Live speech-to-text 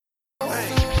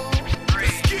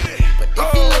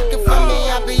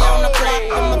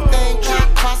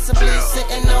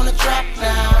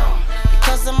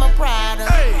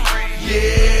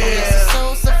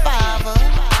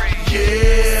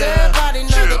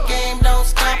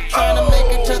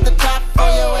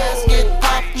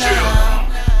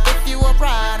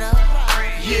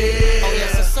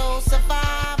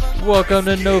Welcome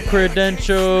to No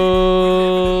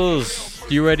Credentials.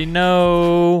 Do you already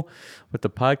know? With the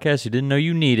podcast you didn't know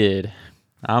you needed.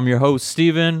 I'm your host,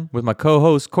 Steven, with my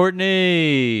co-host,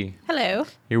 Courtney. Hello.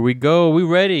 Here we go. We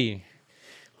ready.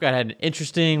 We had an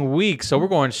interesting week, so we're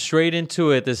going straight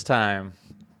into it this time.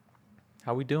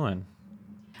 How we doing?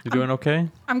 You doing okay?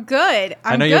 I'm good.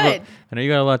 I'm good. I know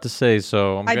you got a lot to say,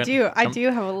 so I do have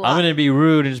a lot. I'm going to be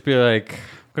rude and just be like,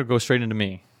 I'm going to go straight into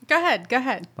me. Go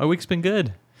ahead. My week's been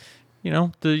good. You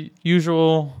know, the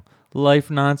usual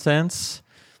life nonsense.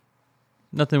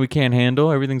 Nothing we can't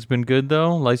handle. Everything's been good,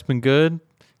 though. Life's been good.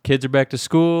 Kids are back to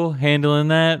school, handling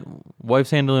that.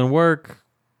 Wife's handling work.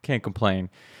 Can't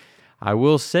complain. I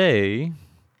will say,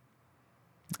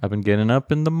 I've been getting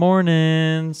up in the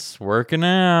mornings, working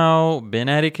out, been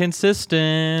at it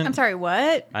consistent. I'm sorry,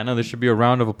 what? I know there should be a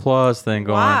round of applause thing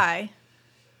going on. Why?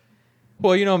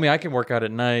 Well, you know me, I can work out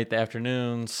at night, the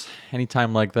afternoons,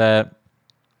 anytime like that.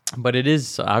 But it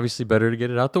is obviously better to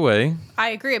get it out the way.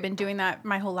 I agree. I've been doing that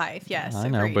my whole life. Yes, I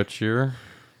know, agreed. but you're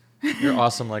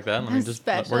awesome like that. Let me just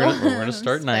Special. we're gonna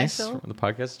start nice. Special. The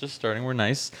podcast is just starting. We're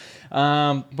nice.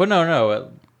 But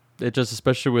no. It just,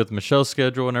 especially with Michelle's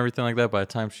schedule and everything like that, by the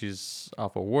time she's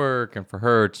off of work, and for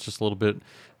her, it's just a little bit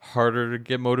harder to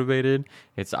get motivated.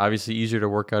 It's obviously easier to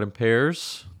work out in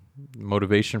pairs.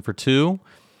 Motivation for two.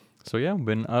 So yeah, I've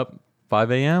been up 5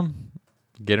 a.m.,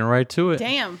 getting right to it.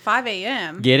 Damn, 5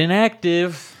 a.m. Getting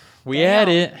active. We at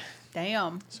it.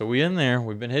 Damn. So we in there.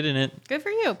 We've been hitting it. Good for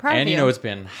you. Proud of And you. you know, it's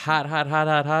been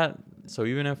hot. So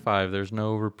even at 5, there's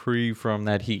no reprieve from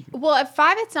that heat. Well, at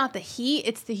 5, it's not the heat,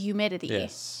 it's the humidity.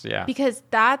 Yes, yeah. Because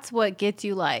that's what gets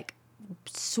you, like,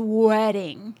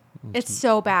 sweating. It's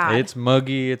so bad. It's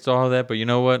muggy. It's all that. But you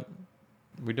know what?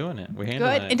 We're doing it. We're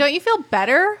handling good. it. And don't you feel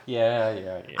better?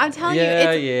 Yeah. I'm telling you,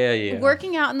 yeah.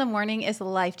 Working out in the morning is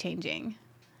life-changing.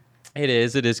 It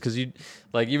is. Because you,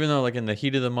 like, even though, like, in the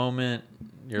heat of the moment,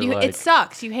 It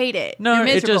sucks. You hate it. No, You're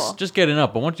miserable. it just getting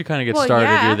up. But once you kind of get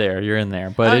started, you're in there.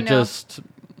 But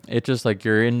it just like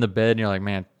you're in the bed and you're like,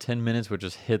 man, 10 minutes would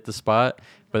just hit the spot.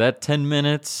 But that 10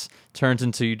 minutes turns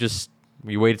into you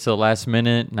wait till the last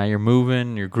minute. Now you're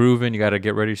moving, you're grooving. You got to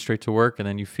get ready straight to work. And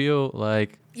then you feel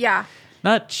like,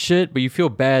 not shit, but you feel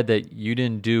bad that you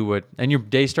didn't do and your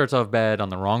day starts off bad on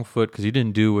the wrong foot because you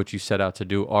didn't do what you set out to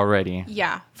do already.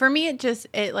 Yeah. For me,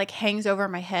 it like hangs over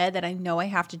my head that I know I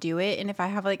have to do it. And if I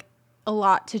have like a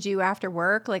lot to do after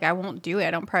work, like I won't do it. I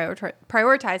don't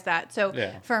prioritize that. So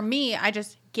for me, I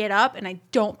just get up and I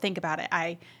don't think about it.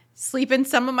 I sleep in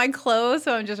some of my clothes.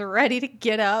 So I'm just ready to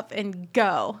get up and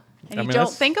go. And you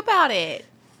don't think about it.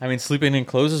 I mean, sleeping in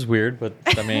clothes is weird, but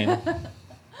I mean,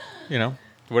 you know.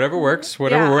 Whatever works,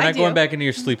 whatever. Yeah, we're not going back into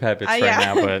your sleep habits right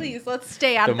now, but please, let's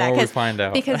stay out of that. The more we find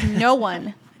out. Because no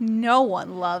one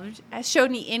showed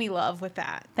me any love with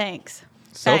that. Thanks.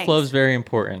 Self-love is very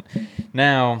important.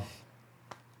 Now,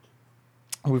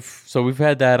 we've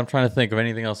had that. I'm trying to think of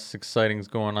anything else exciting is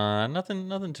going on.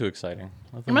 Nothing too exciting.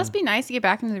 It must be nice to get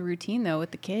back into the routine, though,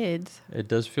 with the kids. It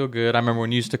does feel good. I remember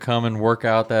when you used to come and work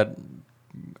out that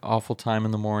awful time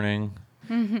in the morning.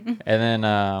 And then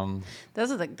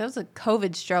those are the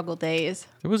COVID struggle days.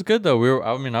 It was good though.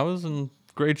 I was in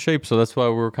great shape, so that's why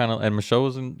we were kind of. And Michelle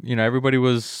was everybody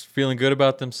was feeling good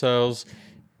about themselves.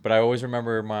 But I always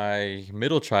remember my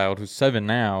middle child, who's 7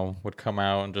 now, would come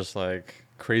out and just like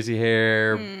crazy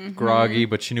hair, groggy,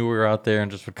 but she knew we were out there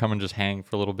and just would come and just hang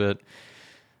for a little bit.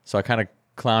 So I kind of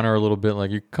clown her a little bit,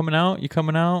 like, "You coming out? You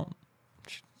coming out?"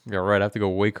 Yeah, right. I have to go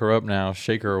wake her up now,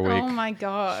 shake her awake. Oh my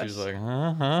gosh. She's like,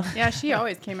 huh? Yeah, she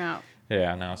always came out.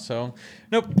 Yeah, no. So,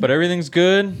 nope. But everything's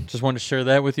good. Just wanted to share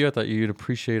that with you. I thought you'd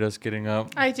appreciate us getting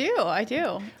up. I do.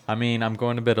 I mean, I'm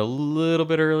going to bed a little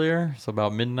bit earlier, so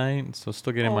about midnight. So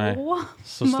still getting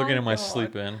my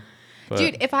sleep in. But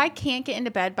dude, if I can't get into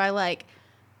bed by like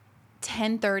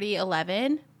 10:30,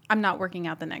 11, I'm not working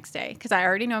out the next day because I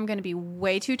already know I'm going to be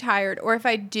way too tired. Or if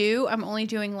I do, I'm only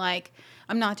doing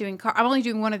I'm only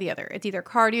doing one or the other. It's either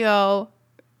cardio,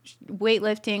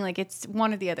 weightlifting, like it's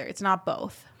one or the other. It's not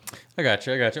both. I got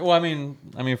you. Well, I mean,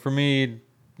 for me,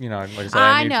 like I said,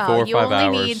 I need 4 or 5 hours. You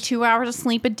only need 2 hours of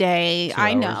sleep a day. 2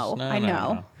 I hours. know. No, I know.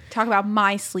 no. Talk about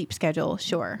my sleep schedule.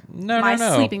 Sure. No.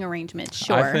 Sleeping arrangement.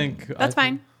 Sure. I think that's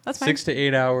fine. 6 to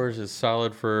 8 hours is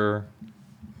solid for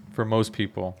most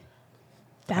people.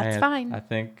 That's fine. I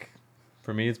think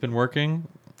for me, it's been working.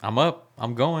 I'm up.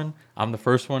 I'm going. I'm the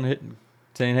first one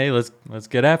saying, "Hey, let's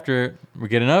get after it." We're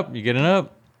getting up. You getting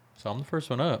up? So I'm the first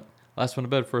one up. Last one to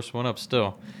bed, first one up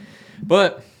still.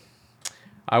 But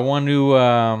I want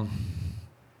to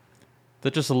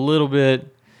just a little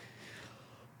bit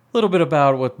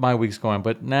about what my week's going.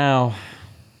 But now,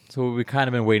 So what we kind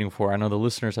of been waiting for. I know the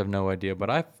listeners have no idea, but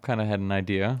I've kind of had an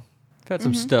idea. I've had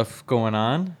some stuff going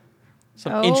on.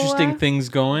 Some interesting things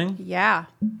going. Yeah.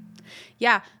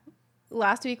 Yeah.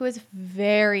 Last week was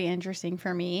very interesting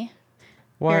for me.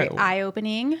 Why? Very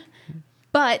eye-opening.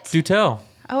 But do tell.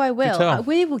 Oh, I will.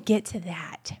 We will get to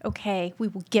that. Okay. We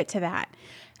will get to that.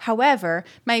 However,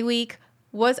 my week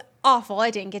was awful. I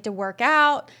didn't get to work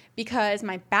out because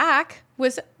my back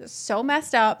was so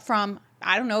messed up from,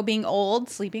 I don't know, being old,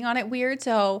 sleeping on it weird.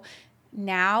 So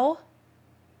now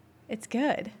it's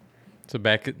good. So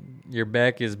your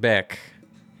back is back.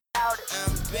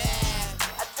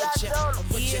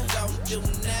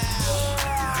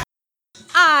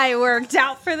 I worked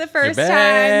out for the first time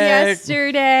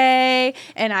yesterday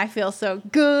and I feel so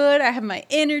good. I have my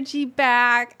energy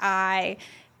back. I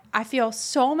feel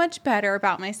so much better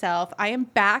about myself. I am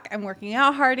back. I'm working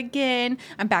out hard again.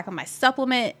 I'm back on my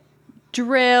supplement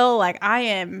drill. Like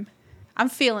I'm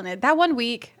feeling it. That 1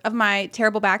 week of my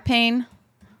terrible back pain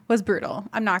was brutal.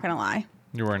 I'm not going to lie.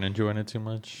 You weren't enjoying it too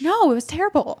much? No, it was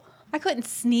terrible. I couldn't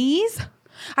sneeze.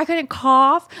 I couldn't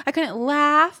cough. I couldn't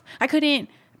laugh. I couldn't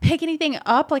pick anything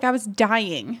up. Like I was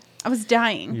dying.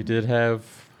 You did have,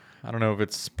 I don't know if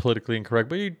it's politically incorrect,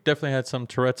 but you definitely had some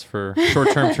Tourette's for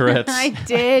short-term Tourette's. I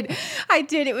did.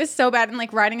 It was so bad. And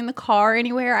like riding in the car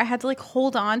anywhere, I had to like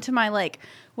hold on to my like,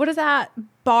 what is that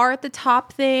bar at the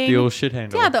top thing? The old shit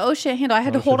handle. Yeah, the old shit handle. I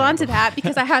had to hold on to that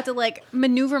because I had to like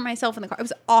maneuver myself in the car. It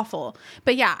was awful.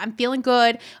 But yeah, I'm feeling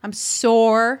good. I'm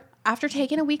sore after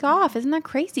taking a week off. Isn't that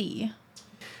crazy?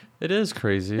 It is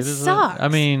crazy. It sucks. I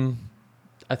mean,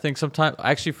 I think sometimes,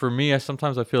 actually for me,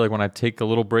 sometimes I feel like when I take a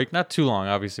little break, not too long,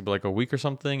 obviously, but like a week or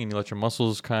something, and you let your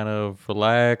muscles kind of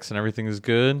relax and everything is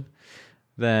good,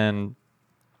 then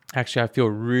actually I feel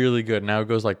really good. Now it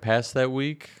goes like past that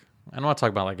week. I'm not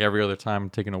talking about like every other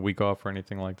time taking a week off or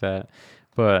anything like that,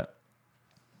 but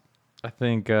I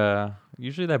think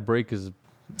usually that break is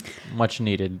much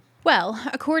needed. Well,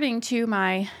 according to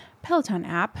my Peloton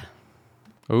app.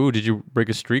 Oh, did you break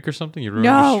a streak or something? You ruined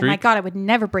a streak? No, my God, I would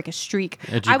never break a streak.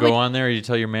 Did you go on there or you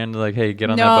tell your man to like, hey, get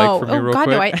on that bike for me real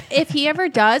quick? No. If he ever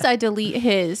does, I delete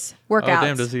his workouts. Oh,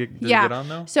 damn. Does he get on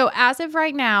though? So as of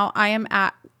right now, I am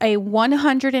at a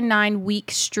 109 week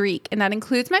streak. And that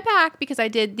includes my back because I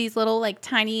did these little like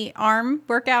tiny arm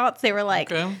workouts. They were like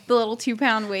the little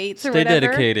 2-pound weights or whatever. Stay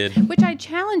dedicated. Which I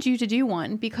challenge you to do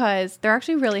one because they're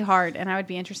actually really hard and I would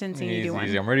be interested in seeing you do one.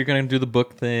 I'm already going to do the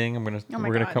book thing. We're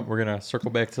going to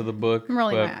circle back to the book. I'm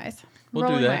rolling my eyes.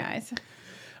 We'll do that.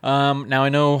 Now I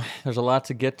know there's a lot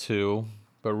to get to,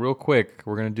 but real quick,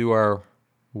 we're going to do our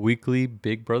weekly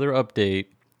Big Brother update.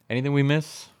 Anything we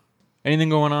miss? Anything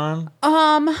going on?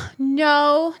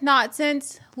 No, not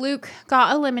since Luke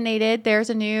got eliminated. There's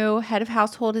a new head of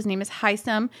household. His name is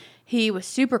Heisem. He was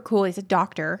super cool. He's a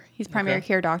doctor. He's a primary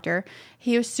care doctor.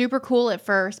 He was super cool at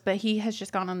first, but he has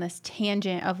just gone on this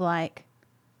tangent of like,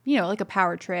 like a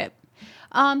power trip.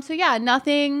 So yeah,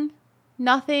 nothing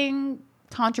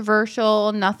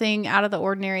controversial, nothing out of the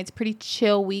ordinary. It's a pretty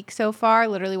chill week so far. I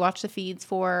literally watched the feeds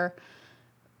for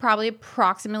probably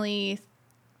approximately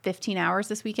 15 hours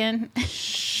this weekend.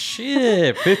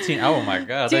 Shit, 15. Oh my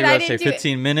God. Dude, I thought you were going to say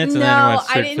 15 minutes and then you went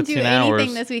straight 15 hours. I didn't do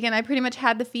anything this weekend. I pretty much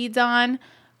had the feeds on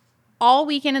all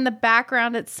weekend in the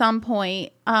background at some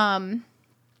point. The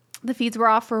feeds were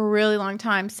off for a really long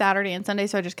time, Saturday and Sunday,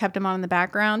 so I just kept them on in the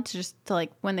background to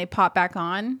like when they pop back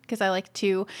on, because I like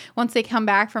to, once they come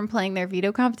back from playing their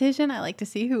veto competition, I like to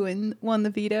see who won the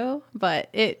veto. But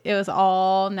it was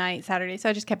all night Saturday,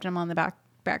 so I just kept them on the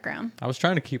background. I was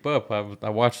trying to keep up. I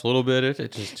watched a little bit. It's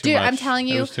just too much. Dude, I'm telling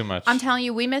you, it was too much. I'm telling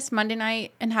you, we missed Monday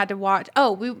night and had to watch.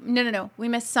 Oh, we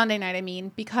missed Sunday night. I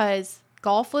mean, because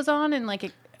golf was on and like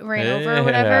it ran over or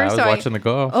whatever. I was watching the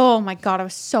golf. Oh my God, I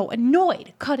was so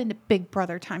annoyed. Cut into Big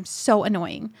Brother time. So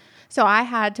annoying. So I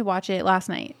had to watch it last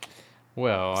night.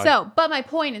 Well, but my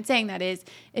point in saying that is,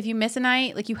 if you miss a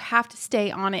night, like you have to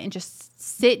stay on it and just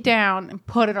sit down and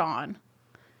put it on.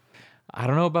 I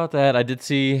don't know about that. I did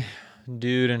see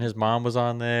dude and his mom was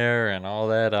on there and all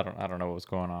that. I don't know what was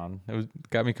going on.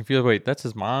 Got me confused. Wait, that's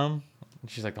his mom? And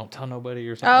she's like, don't tell nobody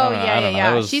or something.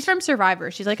 Yeah. She's from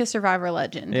Survivor. She's like a Survivor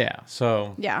legend. Yeah.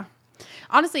 So yeah.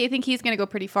 Honestly, I think he's going to go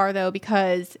pretty far though,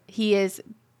 because he is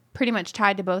pretty much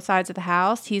tied to both sides of the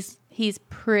house. He's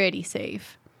pretty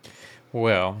safe.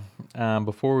 Well,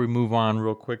 before we move on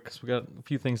real quick, because we got a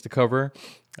few things to cover,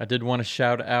 I did want to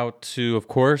shout out to, of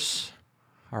course,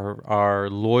 our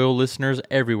loyal listeners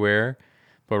everywhere.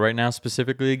 But right now,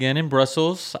 specifically again in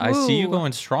Brussels, I see you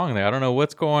going strong there. I don't know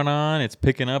what's going on. It's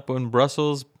picking up in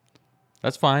Brussels.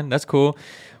 That's fine. That's cool.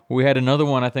 We had another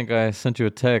one. I think I sent you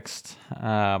a text.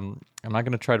 I'm not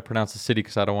going to try to pronounce the city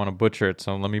because I don't want to butcher it.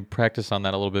 So let me practice on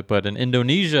that a little bit. But in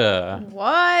Indonesia.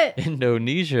 What?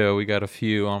 Indonesia, we got a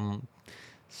few.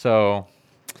 So,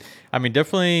 I mean,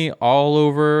 definitely all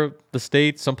over the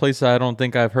states. Some places I don't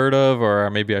think I've heard of, or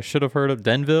maybe I should have heard of.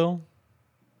 Denville.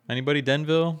 Anybody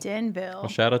Denville? Denville. Well,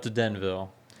 shout out to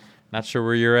Denville. Not sure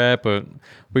where you're at, but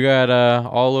we got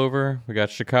all over. We got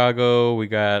Chicago. We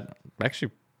got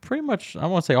actually pretty much, I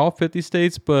won't say all 50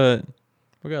 states, but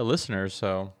we got listeners.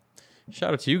 So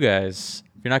shout out to you guys.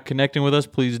 If you're not connecting with us,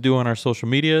 please do on our social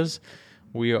medias.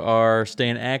 We are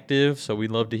staying active, so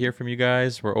we'd love to hear from you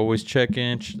guys. We're always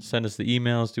checking. Send us the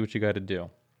emails. Do what you got to do.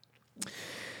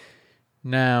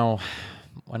 Now,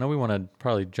 I know we want to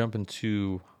probably jump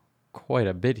into quite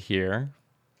a bit here.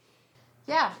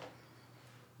 Yeah.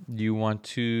 You want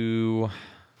to...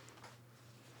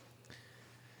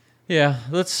 Yeah,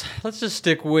 let's just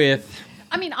stick with...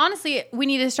 I mean, honestly, we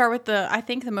need to start with I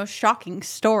think the most shocking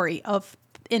story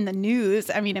in the news.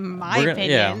 I mean, in my opinion.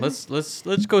 Yeah,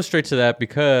 let's go straight to that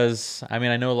because, I mean,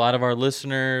 I know a lot of our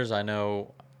listeners. I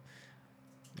know...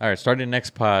 All right, starting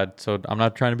next pod. So I'm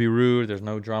not trying to be rude. There's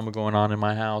no drama going on in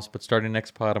my house. But starting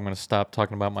next pod, I'm going to stop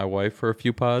talking about my wife for a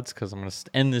few pods because I'm going to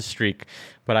end this streak.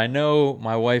 But I know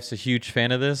my wife's a huge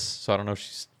fan of this. So I don't know if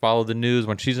she's followed the news.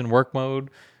 When she's in work mode,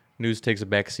 news takes a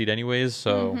back seat anyways.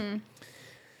 So,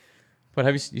 But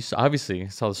have you obviously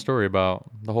saw the story about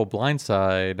the whole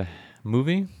Blindside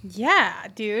movie? Yeah,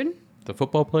 dude. The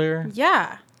football player?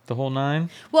 Yeah. The whole nine?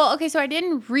 Well, okay, so I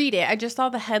didn't read it. I just saw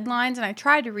the headlines and I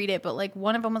tried to read it, but like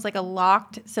one of them was like a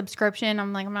locked subscription.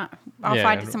 I'm like, I'll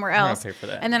find it somewhere else. Pay for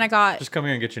that. And then I got... Just come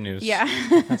here and get your news. Yeah.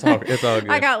 It's all good.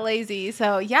 I got lazy.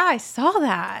 So yeah, I saw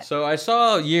that. So I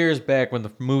saw years back when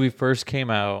the movie first came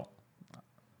out,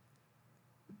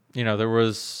 he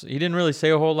didn't really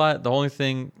say a whole lot. The only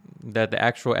thing that the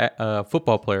actual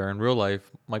football player in real life,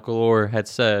 Michael Orr, had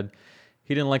said,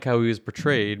 he didn't like how he was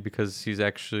portrayed because he's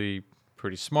actually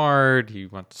pretty smart. He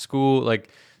went to school,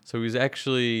 so he was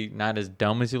actually not as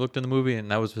dumb as he looked in the movie,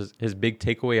 and that was his big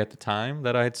takeaway at the time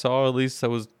that I had saw, at least that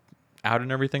was out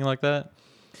and everything like that.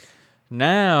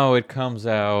 Now it comes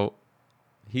out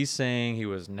he's saying he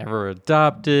was never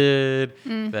adopted,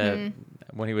 that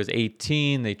when he was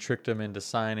 18 they tricked him into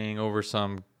signing over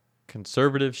some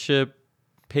conservatorship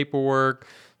paperwork,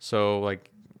 so like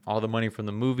all the money from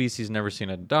the movies he's never seen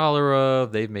a dollar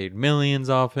of. They've made millions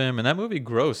off him, and that movie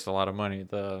grossed a lot of money.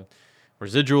 The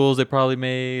residuals they probably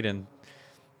made, and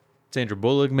Sandra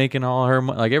Bullock making all her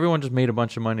money. Like, everyone just made a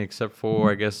bunch of money except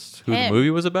for, I guess, who the movie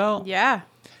was about. Yeah.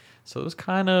 So it was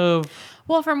kind of...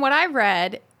 Well, from what I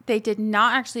read, they did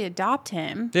not actually adopt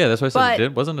him. Yeah, that's why I said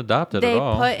it wasn't adopted at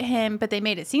all. They put him, but they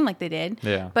made it seem like they did.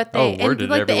 Yeah. But they,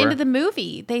 the end of the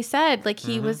movie, they said, like,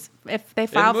 he was, if they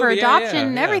filed for adoption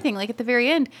and everything, like, at the very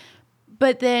end.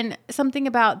 But then something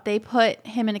about they put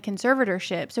him in a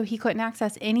conservatorship, so he couldn't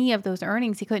access any of those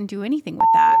earnings. He couldn't do anything with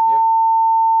that.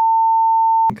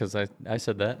 Because I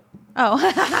said that. Oh,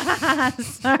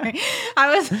 sorry.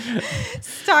 I was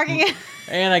talking.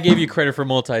 And I gave you credit for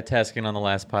multitasking on the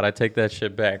last pod. I take that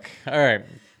shit back. All right.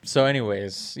 So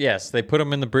anyways, yes, they put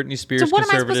him in the Britney Spears conservatorship. So what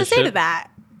am I supposed to say to that?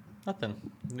 Nothing.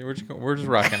 We're just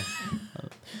rocking.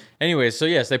 Anyways, so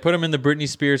yes, they put him in the Britney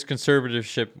Spears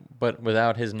conservatorship, but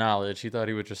without his knowledge. He thought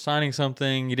he was just signing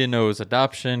something. He didn't know it was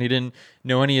adoption. He didn't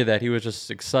know any of that. He was just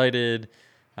excited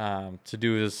to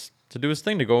do his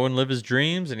thing, to go and live his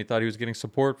dreams, and he thought he was getting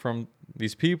support from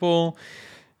these people.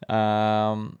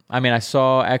 I mean, I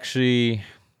saw actually,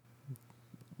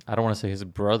 I don't want to say his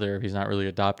brother, he's not really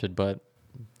adopted, but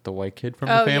the white kid from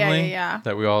the family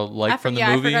that we all like from the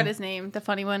movie. I forgot his name, the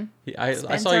funny one. I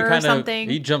saw you kind of,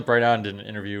 he jumped right out and did an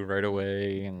interview right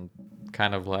away and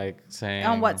kind of like saying.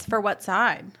 For what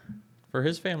side? For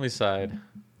his family side.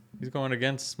 He's going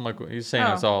against Michael. He's saying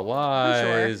it's all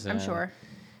lies. I'm sure.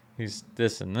 He's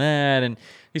this and that, and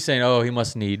he's saying, "Oh, he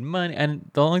must need money."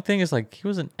 And the only thing is, like, he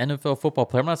was an NFL football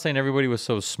player. I'm not saying everybody was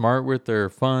so smart with their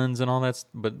funds and all that,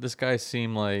 but this guy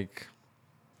seemed like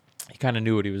he kind of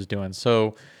knew what he was doing.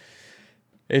 So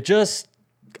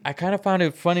I kind of found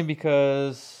it funny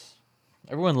because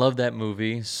everyone loved that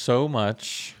movie so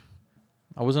much.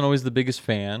 I wasn't always the biggest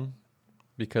fan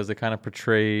because they kind of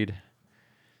portrayed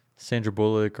Sandra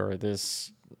Bullock or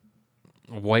this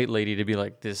white lady to be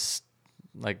like this,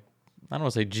 like, I don't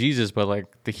want to say Jesus, but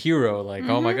like the hero, like,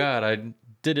 oh my God, I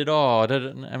did it all.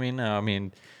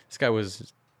 This guy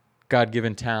was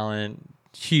God-given talent,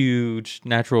 huge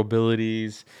natural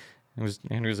abilities, and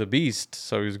he was a beast.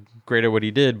 So he was great at what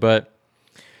he did, but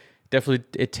definitely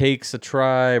it takes a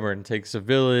tribe or it takes a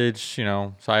village,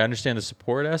 So I understand the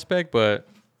support aspect, but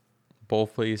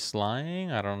bold-faced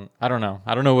lying. I don't know.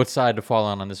 I don't know what side to fall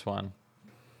on this one.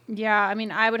 Yeah, I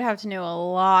mean, I would have to know a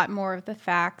lot more of the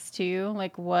facts too,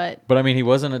 like what. But I mean, he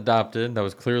wasn't adopted. That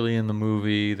was clearly in the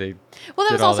movie. That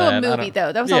was also a movie,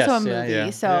 though. That was also a movie. Yeah,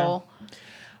 so,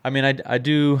 I mean, I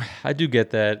do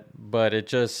get that, but it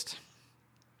just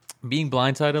being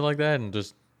blindsided like that and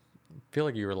just feel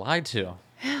like you were lied to.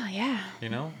 Oh, yeah. You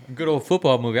know, a good old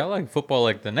football movie. I like football.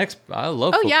 Like I love. Oh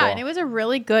football. yeah, and it was a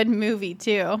really good movie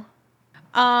too.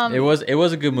 It was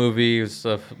a good movie. It was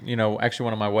actually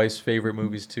one of my wife's favorite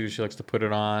movies too. She likes to put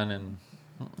it on, and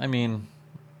I mean,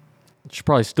 she'll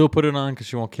probably still put it on because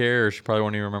she won't care, or she probably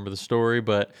won't even remember the story.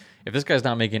 But if this guy's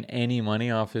not making any money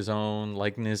off his own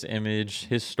likeness, image,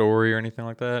 his story, or anything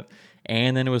like that,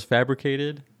 and then it was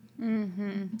fabricated,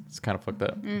 it's kind of fucked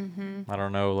up. I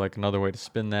don't know, like another way to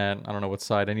spin that. I don't know what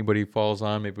side anybody falls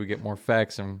on. Maybe we get more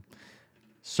facts and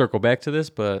circle back to this,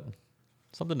 but.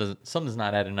 Something's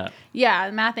not adding up.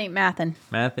 Yeah, math ain't mathin'.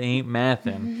 Math ain't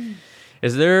mathin'.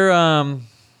 Has there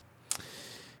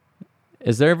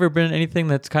ever been anything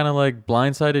that's kind of like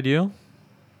blindsided you?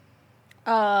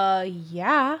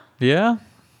 Yeah. Yeah?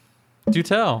 Do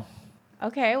tell.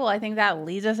 Okay, well, I think that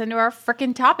leads us into our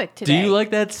freaking topic today. Do you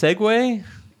like that segue?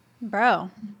 Bro,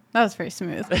 that was pretty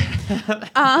smooth.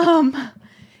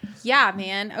 Yeah,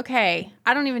 man. Okay.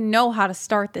 I don't even know how to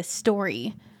start this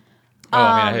story. Oh,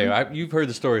 I mean, hey, you've heard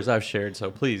the stories I've shared,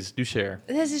 so please do share.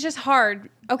 This is just hard.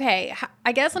 Okay,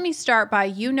 I guess let me start by,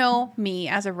 me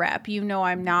as a rep.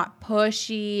 I'm not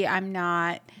pushy.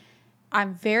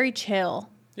 I'm very chill.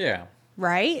 Yeah.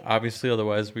 Right? Obviously,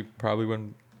 otherwise we probably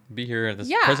wouldn't be here at this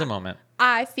present moment.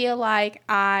 I feel like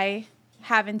I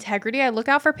have integrity. I look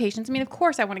out for patients. I mean, of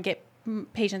course I want to get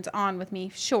patients on with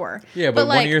me, sure. Yeah, but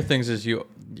one of your things is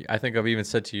I think I've even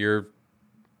said to your...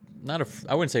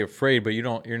 I wouldn't say afraid, but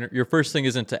your first thing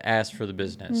isn't to ask for the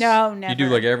business. No, never. You do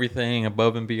like everything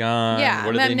above and beyond. Yeah,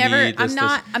 what do they need?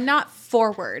 I'm not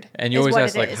forward. And you always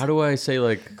ask like, how do I say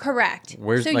like? Correct.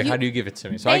 Where's how do you give it to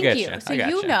me? So I get you. So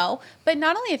you know, but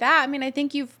not only that, I mean, I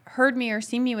think you've heard me or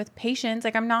seen me with patients.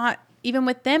 Like I'm not even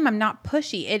with them. I'm not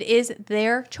pushy. It is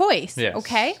their choice. Yes.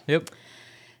 Okay. Yep.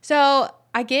 So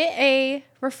I get a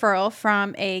referral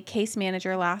from a case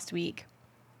manager last week.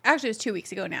 Actually, it was 2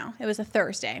 weeks ago now. It was a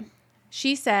Thursday.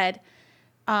 She said,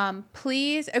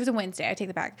 please, it was a Wednesday. I take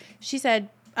it back. She said,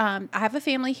 I have a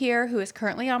family here who is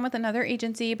currently on with another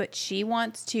agency, but she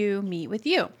wants to meet with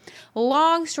you.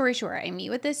 Long story short, I meet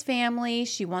with this family.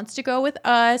 She wants to go with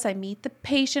us. I meet the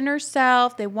patient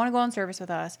herself. They want to go on service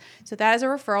with us. So that is a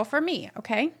referral for me.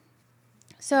 Okay.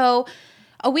 So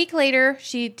a week later,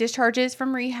 she discharges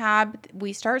from rehab.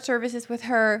 We start services with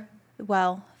her.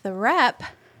 Well, the rep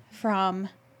from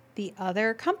the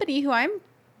other company who I'm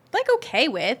like okay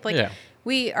with, like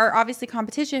we are obviously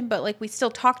competition, but like we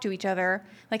still talk to each other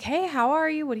like, hey, how are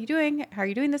you? What are you doing? How are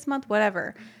you doing this month?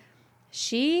 Whatever.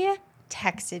 She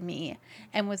texted me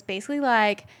and was basically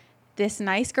like, this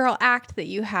nice girl act that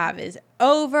you have is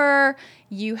over.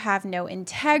 You have no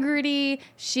integrity.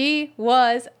 She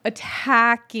was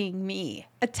attacking me.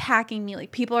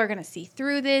 Like people are going to see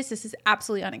through this. This is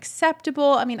absolutely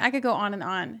unacceptable. I mean, I could go on and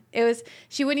on.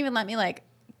 She wouldn't even let me like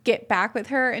get back with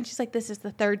her, and she's like, this is the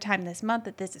third time this month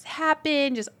that this has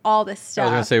happened, just all this stuff. I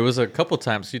was gonna say it was a couple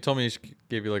times. She told me she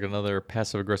gave you like another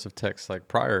passive aggressive text like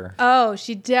prior. Oh,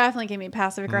 she definitely gave me a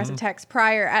passive aggressive text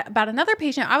prior about another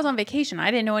patient. I was on vacation. I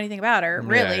didn't know anything about her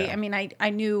really. Yeah. I mean, I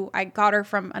knew I got her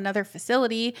from another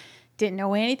facility, didn't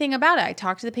know anything about it. I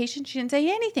talked to the patient. She didn't say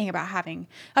anything about having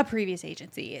a previous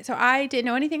agency, so I didn't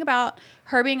know anything about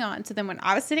her being on. So then when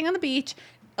I was sitting on the beach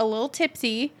a little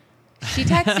tipsy, she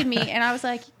texted me, and I was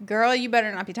like, girl, you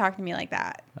better not be talking to me like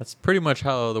that. That's pretty much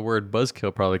how the word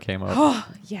buzzkill probably came up. Oh,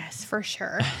 yes, for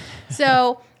sure.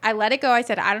 So I let it go. I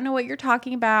said, I don't know what you're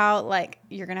talking about. Like,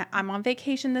 I'm on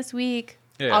vacation this week.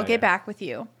 Yeah, I'll get back with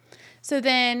you. So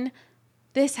then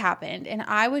this happened, and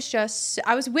I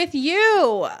was with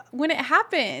you when it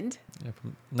happened. If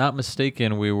I'm not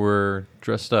mistaken, we were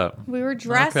dressed up. We were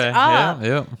dressed up.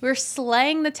 Yeah. We were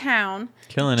slaying the town.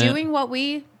 Killing doing what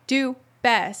we do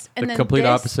best. And the complete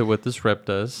opposite of what this rep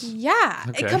does. Yeah.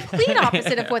 Okay. A complete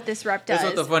opposite of what this rep does.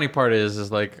 That's what the funny part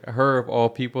is like her of all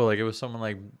people, like it was someone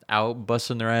like out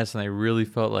busting their ass and they really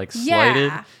felt like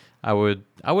slighted. Yeah. I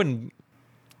wouldn't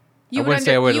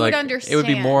say I would like understand. It would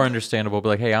be more understandable, but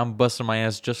like, hey, I'm busting my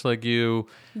ass just like you.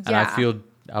 Yeah. And I feel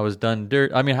I was done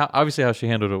dirt. I mean, obviously how she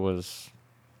handled it was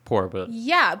poor, but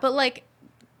yeah, but like,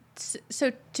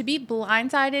 so to be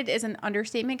blindsided is an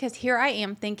understatement because here I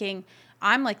am thinking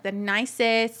I'm like the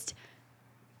nicest,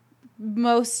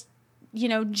 most,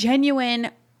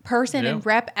 genuine person and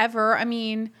rep ever. I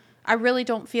mean, I really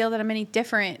don't feel that I'm any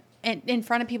different in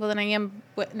front of people than I am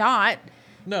not.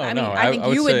 No, I no. mean, I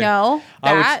think you would know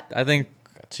that. I think,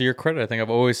 to your credit, I think I've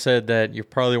always said that you're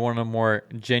probably one of the more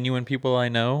genuine people I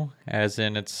know, as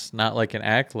in it's not like an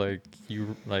act, like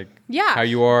you, like how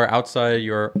you are outside,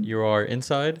 you are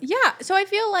inside. Yeah. So I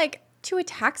feel like to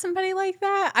attack somebody like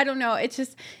that, I don't know. It's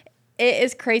just, it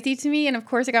is crazy to me. And of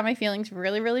course, it got my feelings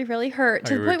really, really, really hurt.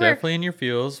 To the point where definitely in your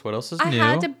feels. What else is new? I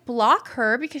had to block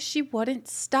her because she wouldn't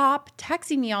stop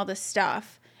texting me all this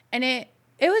stuff. And it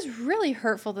was really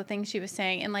hurtful, the things she was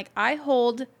saying. And like, I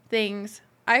hold things,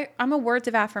 I'm a words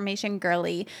of affirmation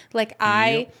girly. Like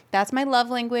that's my love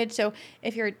language. So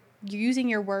if you're using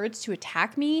your words to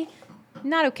attack me,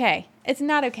 not okay. It's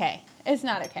not okay. It's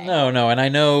not okay. No. And I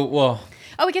know, well.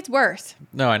 Oh, it gets worse.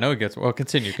 No, I know it gets, well,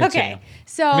 continue. Okay.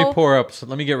 So let me pour up. So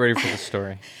let me get ready for the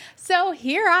story. So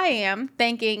here I am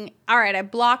thinking, all right, I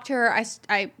blocked her.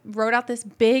 I wrote out this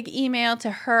big email to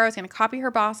her. I was going to copy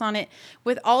her boss on it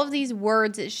with all of these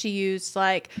words that she used,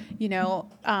 like,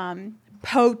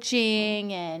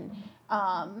 poaching and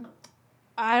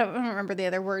I don't remember the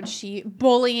other words.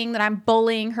 Bullying, that I'm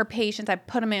bullying her patients. I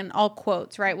put them in all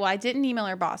quotes, right? Well, I didn't email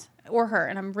her boss or her,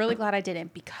 and I'm really glad I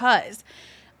didn't, because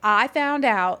I found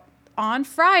out on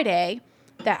Friday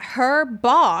that her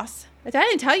boss, I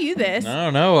didn't tell you this.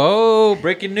 No. Oh,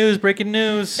 breaking news.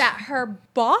 That her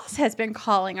boss has been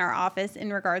calling our office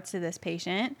in regards to this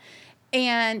patient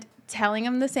and telling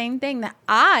him the same thing, that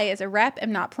I, as a rep,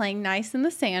 am not playing nice in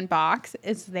the sandbox,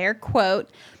 is their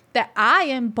quote, that I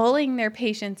am bullying their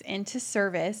patients into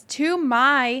service to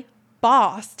my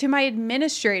boss, to my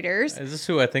administrators. Is this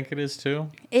who I think it is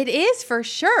too? It is for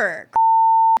sure.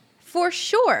 For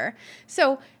sure.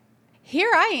 So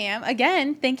here I am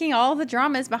again thinking all the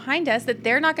drama is behind us, that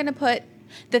they're not going to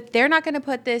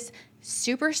put this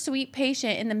super sweet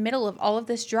patient in the middle of all of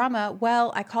this drama.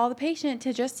 Well, I call the patient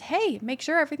to just, hey, make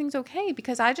sure everything's okay,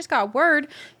 because I just got word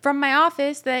from my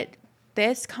office that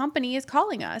this company is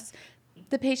calling us.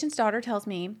 The patient's daughter tells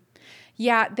me,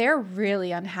 yeah, they're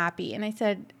really unhappy. And I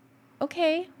said,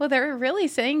 okay, well, they're really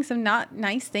saying some not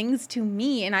nice things to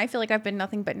me, and I feel like I've been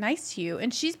nothing but nice to you.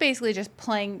 And she's basically just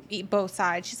playing both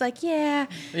sides. She's like,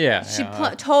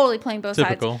 totally playing both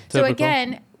sides. So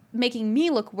again, making me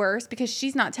look worse, because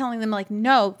she's not telling them, like,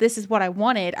 no, this is what I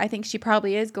wanted. I think she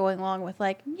probably is going along with,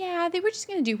 like, yeah, they were just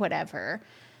going to do whatever.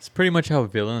 It's pretty much how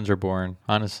villains are born,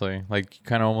 honestly. Like,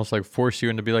 kind of almost like force you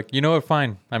into be like, you know what,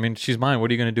 fine. I mean, she's mine. What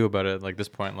are you going to do about it? Like, this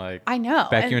point, like, I know.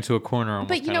 Back you into a corner almost.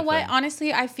 But you know what?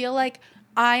 Honestly, I feel like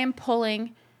I am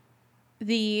pulling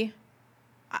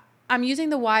I'm using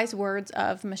the wise words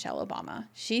of Michelle Obama.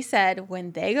 She said,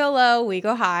 when they go low, we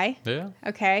go high. Yeah.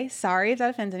 Okay. Sorry if that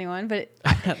offends anyone, but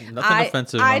nothing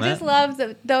offensive on that. I just love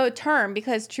the term,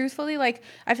 because truthfully, like,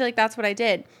 I feel like that's what I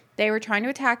did. They were trying to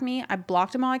attack me. I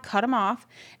blocked them all. I cut them off.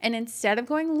 And instead of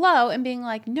going low and being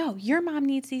like, no, your mom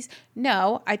needs these.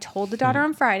 No, I told the daughter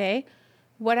on Friday,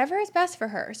 whatever is best for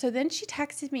her. So then she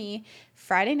texted me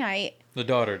Friday night. The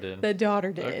daughter did.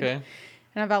 Okay.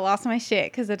 And I about lost my shit,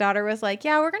 because the daughter was like,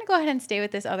 yeah, we're going to go ahead and stay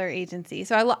with this other agency.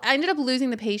 So I ended up losing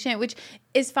the patient, which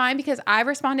is fine, because I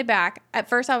responded back. At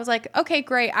first I was like, okay,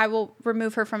 great. I will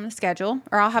remove her from the schedule,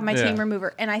 or I'll have my team remove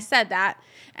her. And I said that.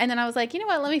 And then I was like, you know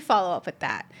what? Let me follow up with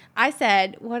that. I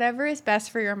said, whatever is best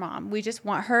for your mom. We just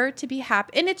want her to be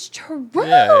happy. And it's true.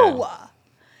 Yeah.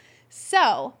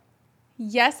 So,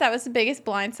 yes, that was the biggest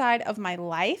blindside of my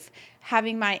life.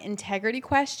 Having my integrity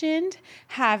questioned,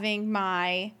 having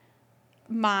my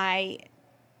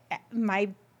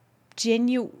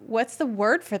genuine, what's the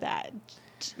word for that?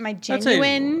 My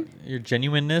genuine. Your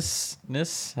genuineness.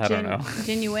 I don't know.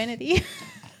 Genuinity.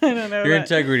 I don't know. Your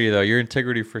integrity, though. Your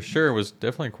integrity for sure was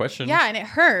definitely questioned. Yeah, and it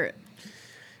hurt.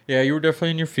 Yeah, you were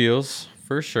definitely in your feels,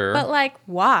 for sure. But, like,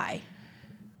 why?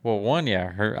 Well, one,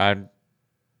 I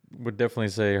would definitely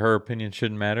say her opinion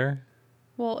shouldn't matter.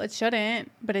 Well, it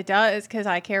shouldn't, but it does, because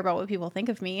I care about what people think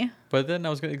of me. But then I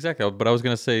was going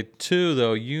to say, two,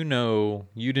 though, you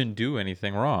didn't do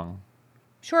anything wrong.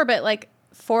 Sure, but, like,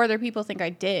 4 other people think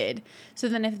I did. So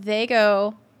then if they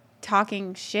go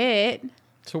talking shit.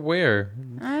 To where?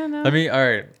 I don't know.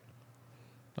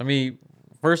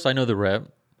 First, I know the rep.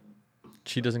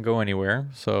 She doesn't go anywhere,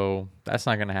 so that's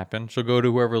not going to happen. She'll go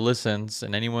to whoever listens,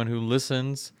 and anyone who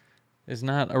listens is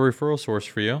not a referral source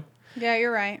for you. Yeah,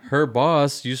 you're right. Her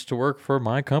boss used to work for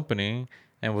my company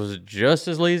and was just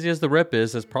as lazy as the rep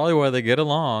is. That's probably why they get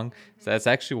along. So that's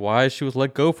actually why she was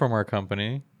let go from our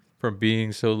company, from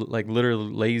being so, like,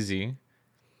 literally lazy.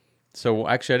 So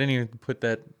actually, I didn't even put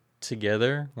that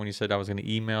together when you said I was going to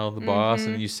email the boss,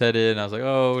 and you said it, and I was like,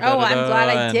 oh, I'm glad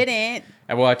I didn't.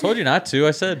 And, well, I told you not to.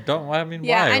 I said, don't. I mean,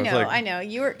 yeah, why? I know.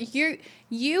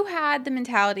 You had the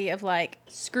mentality of like,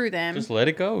 screw them. Just let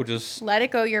it go. Just let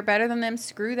it go. You're better than them.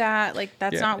 Screw that. Like,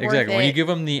 that's not worth it. Exactly. When you give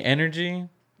them the energy,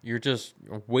 you're just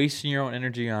wasting your own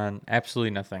energy on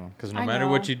absolutely nothing. Because no matter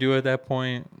what you do at that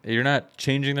point, you're not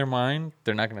changing their mind.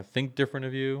 They're not going to think different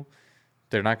of you.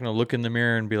 They're not going to look in the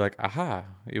mirror and be like, aha,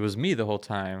 it was me the whole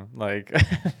time. Like,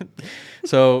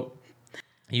 so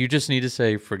you just need to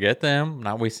say, forget them,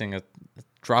 not wasting a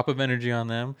drop of energy on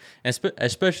them. And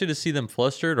especially to see them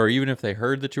flustered, or even if they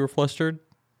heard that you were flustered,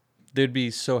 they'd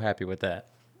be so happy with that.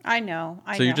 I know.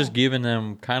 So you're just giving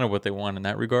them kind of what they want in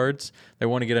that regards. They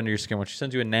want to get under your skin. When she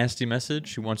sends you a nasty message,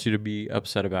 she wants you to be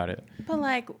upset about it. But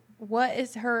like, what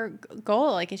is her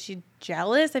goal? Like, is she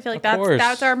jealous? I feel like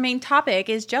that's our main topic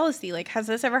is jealousy. Like, has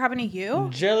this ever happened to you?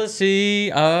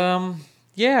 Jealousy.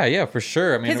 Yeah, for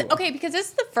sure. I mean, because this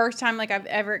is the first time like I've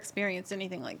ever experienced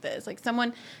anything like this. Like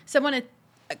someone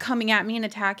coming at me and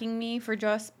attacking me for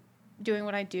just doing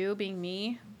what I do, being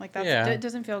me. Like it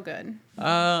doesn't feel good.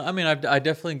 I mean, I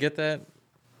definitely get that.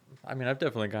 I mean, I've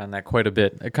definitely gotten that quite a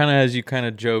bit. It kind of has you kind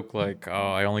of joke like,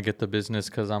 oh, I only get the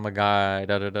business because I'm a guy,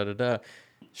 da-da-da-da-da.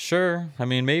 Sure. I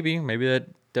mean, maybe that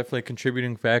definitely a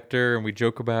contributing factor, and we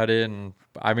joke about it. And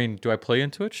I mean, do I play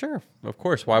into it? Sure. Of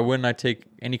course. Why wouldn't I take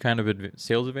any kind of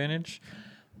sales advantage?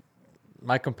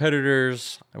 My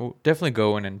competitors definitely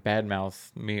go in and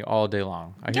badmouth me all day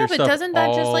long. I hear but stuff doesn't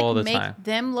that just like make time.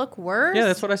 Them look worse? Yeah,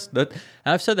 that's what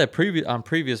I've said that on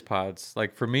previous pods.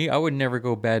 Like for me, I would never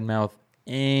go badmouth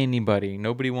anybody.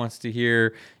 Nobody wants to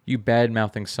hear you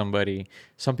bad-mouthing somebody.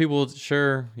 Some people,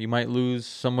 sure, you might lose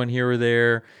someone here or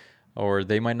there, or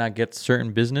they might not get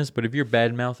certain business, but if you're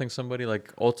bad-mouthing somebody,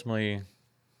 like ultimately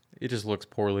it just looks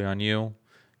poorly on you.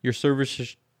 Your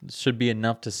service should be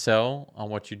enough to sell on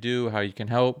what you do, how you can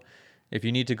help. If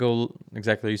you need to go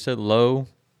exactly like you said, low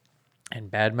and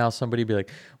badmouth somebody, be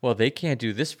like, well, they can't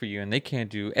do this for you and they can't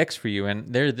do X for you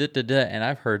and they're da-da-da, and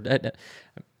I've heard that.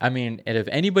 I mean, and if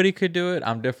anybody could do it,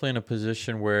 I'm definitely in a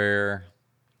position where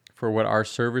for what our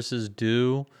services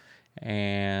do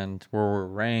and where we're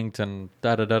ranked and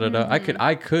da-da-da-da-da,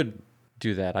 I could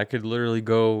do that. I could literally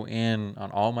go in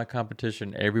on all my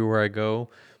competition everywhere I go,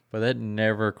 but that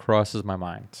never crosses my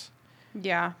mind.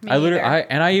 Yeah, me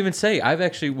I even say, I've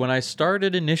actually, when I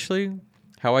started initially,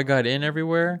 how I got in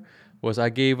everywhere was I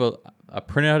gave a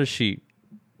print out a sheet,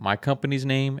 my company's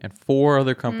name and 4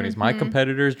 other companies, my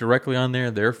competitors directly on there,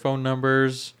 their phone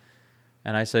numbers.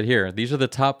 And I said, here, these are the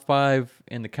top 5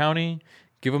 in the county.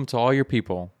 Give them to all your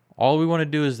people. All we want to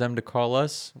do is them to call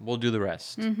us. We'll do the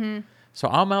rest. So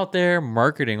I'm out there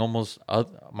marketing almost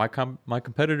my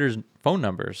competitors' phone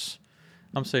numbers.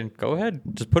 I'm saying, go ahead,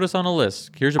 just put us on a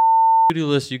list. Here's a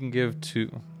list you can give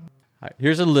to.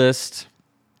 Here's a list.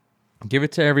 Give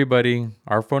it to everybody.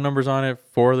 Our phone number's on it.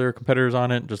 4 other competitors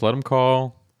on it. Just let them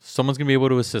call. Someone's gonna be able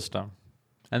to assist them.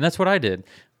 And that's what I did.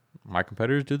 My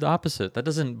competitors do the opposite. That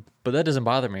doesn't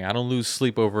bother me. I don't lose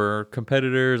sleep over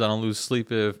competitors. I don't lose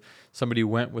sleep if somebody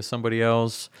went with somebody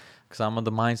else, because I'm on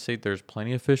the mind state there's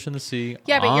plenty of fish in the sea.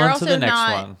 Yeah, but you're also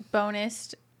not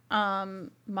bonused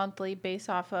monthly based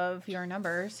off of your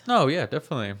numbers. Oh yeah,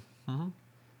 definitely.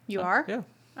 You are? Yeah.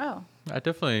 Oh. I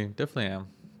definitely am.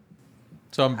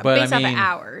 So, but based off of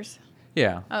hours.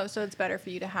 Yeah. Oh, so it's better for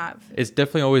you to have. It's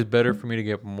definitely always better for me to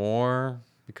get more,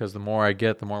 because the more I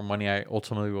get, the more money I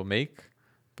ultimately will make.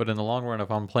 But in the long run, if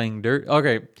I'm playing dirt,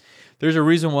 okay, there's a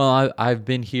reason why I've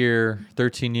been here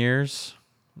 13 years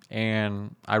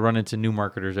and I run into new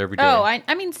marketers every day. Oh,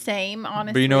 I mean, same,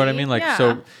 honestly. But you know what I mean? Like,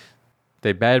 so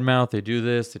they badmouth, they do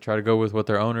this, they try to go with what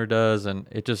their owner does, and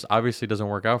it just obviously doesn't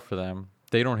work out for them.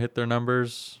 They don't hit their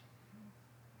numbers.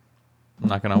 I'm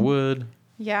knocking on wood.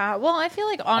 Yeah, well, I feel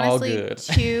like honestly,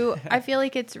 too, I feel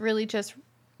like it's really just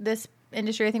this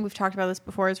industry. I think we've talked about this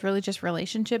before. Is really just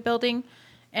relationship building,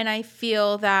 and I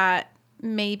feel that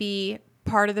maybe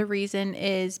part of the reason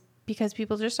is because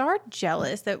people just are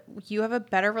jealous that you have a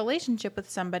better relationship with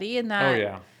somebody, and that. Oh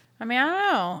yeah. I mean,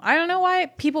 I don't know why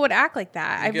people would act like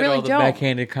that. I really don't.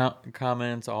 Backhanded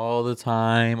comments all the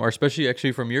time, or especially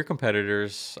actually from your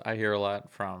competitors. I hear a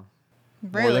lot from.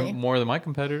 Really? More than my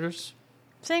competitors.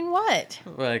 Saying what?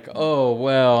 Like, oh,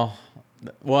 well,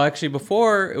 actually,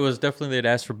 before, it was definitely they'd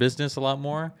ask for business a lot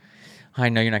more. I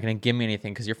know you're not going to give me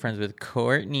anything because you're friends with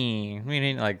Courtney. I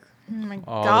mean, like, oh my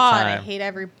God, I hate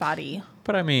everybody.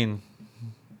 But, I mean,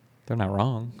 they're not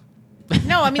wrong.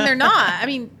 No, I mean, they're not. I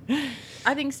mean,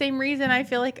 I think same reason I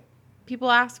feel like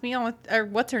people ask me,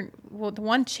 the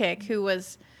one chick who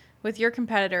was with your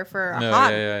competitor for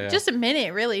just a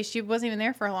minute, really. She wasn't even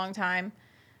there for a long time.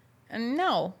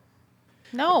 No.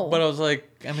 But I was like,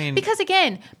 I mean, because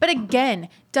again,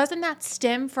 doesn't that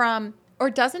stem from, or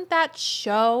doesn't that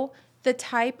show the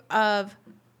type of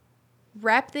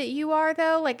rep that you are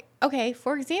though? Like, okay,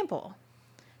 for example,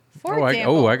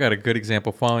 I got a good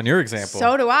example following your example.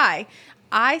 So do I.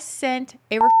 I sent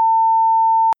a.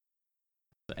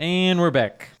 And we're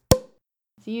back. So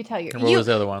you tell your. What was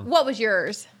the other one? What was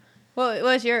yours? What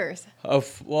was yours?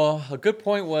 Well, a good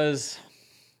point was,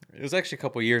 it was actually a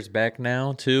couple years back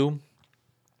now too.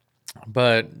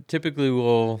 But typically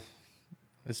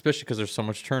especially because there's so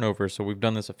much turnover, so we've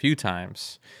done this a few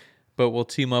times, but we'll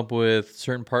team up with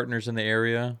certain partners in the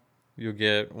area. You'll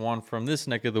get one from this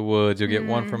neck of the woods. You'll get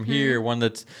one from here,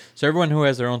 so everyone who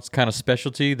has their own kind of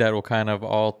specialty that will kind of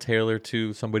all tailor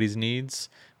to somebody's needs.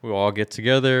 We'll all get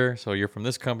together. So you're from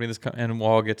this company, and we'll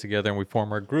all get together and we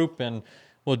form our group and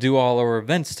we'll do all our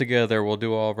events together. We'll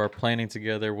do all of our planning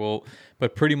together.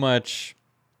 But pretty much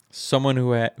someone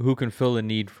who can fill a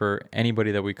need for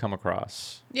anybody that we come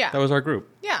across. Yeah. That was our group.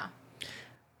 Yeah.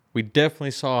 We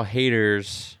definitely saw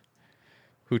haters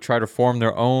who try to form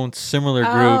their own similar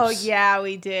groups. Oh, yeah,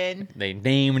 we did. They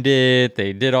named it.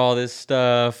 They did all this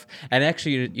stuff. And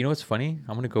actually, you know what's funny?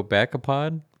 I'm going to go back a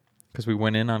pod because we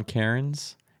went in on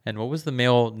Karen's. And what was the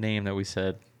male name that we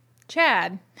said?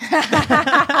 Chad.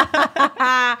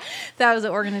 That was the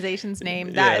organization's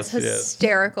name. That is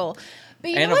hysterical. Yes.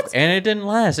 But you know what's... And it didn't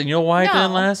last. And you know why it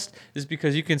didn't last? Is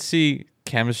because you can see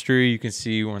chemistry. You can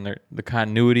see when the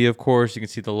continuity, of course. You can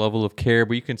see the level of care.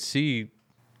 But you can see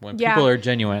when people are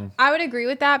genuine. I would agree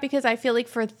with that because I feel like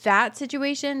for that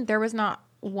situation, there was not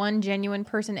one genuine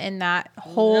person in that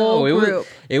whole group.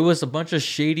 It was a bunch of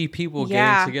shady people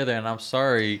getting together. And I'm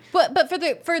sorry. But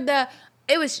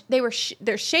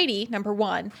they're shady, number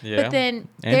one. Yeah. But then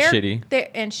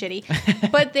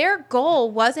shitty. But their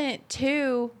goal wasn't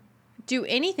to do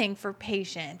anything for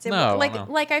patients.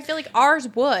 Like I feel like ours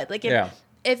would. Like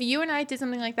if you and I did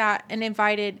something like that and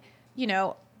invited,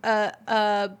 one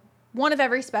of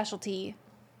every specialty,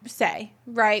 say,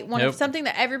 right? One of something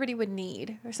that everybody would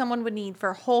need or someone would need for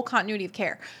a whole continuity of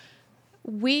care.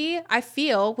 I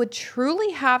feel, would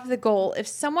truly have the goal. If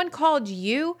someone called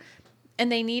you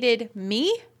and they needed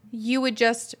me, you would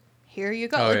just, here you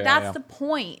go. That's the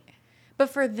point. But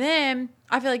for them,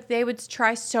 I feel like they would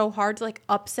try so hard to like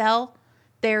upsell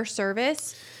their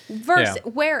service.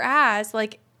 Whereas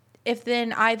like if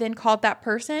I called that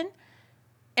person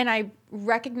and I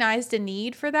recognized a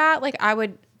need for that, like I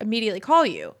would immediately call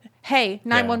you. Hey,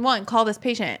 911, call this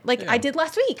patient. I did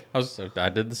last week. I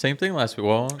did the same thing last week.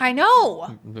 Well, I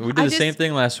know. We did the same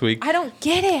thing last week. I don't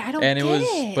get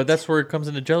it. But that's where it comes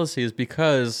into jealousy, is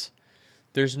because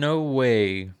there's no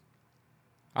way.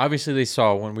 Obviously, they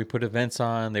saw when we put events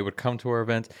on, they would come to our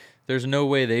events. There's no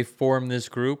way they formed this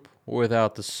group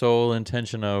without the sole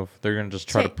intention of they're going to just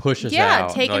try to push us out. Yeah,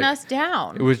 taking us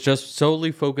down. It was just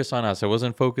solely focused on us. It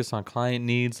wasn't focused on client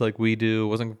needs like we do. It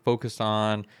wasn't focused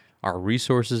on our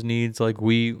resources needs like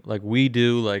we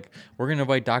do. Like, we're going to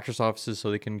invite doctors' offices so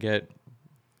they can get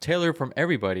tailored from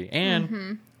everybody.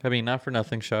 And, I mean, not for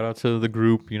nothing, shout out to the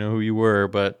group, you know who you were,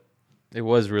 but it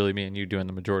was really me and you doing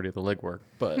the majority of the legwork.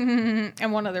 But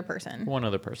and one other person. One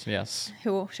other person, yes.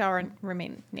 Who shall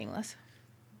remain nameless.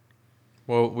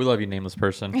 Well, we love you, nameless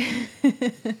person.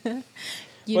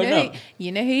 You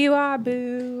know who you are,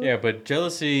 boo. Yeah, but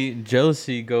jealousy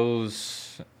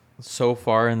goes so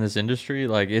far in this industry.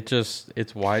 Like,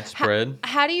 it's widespread.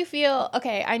 How do you feel?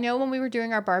 Okay, I know when we were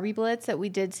doing our Barbie Blitz that we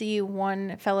did see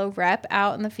one fellow rep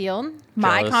out in the field.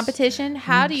 My competition.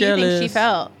 How do you think she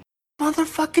felt?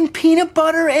 Motherfucking peanut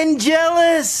butter and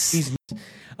jealous.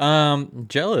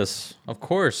 Jealous, of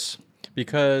course,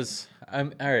 because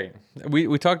I'm all right.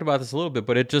 We talked about this a little bit,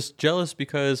 but it's just jealous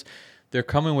because they're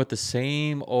coming with the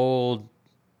same old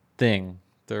thing.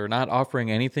 They're not offering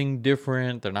anything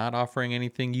different. They're not offering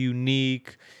anything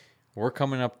unique. We're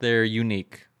coming up there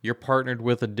unique. You're partnered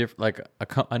with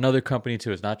another company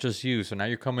too. It's not just you. So now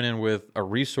you're coming in with a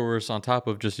resource on top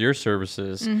of just your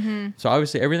services. So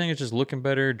obviously everything is just looking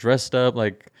better, dressed up.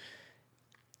 Like,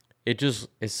 it's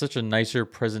such a nicer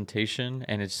presentation,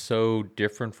 and it's so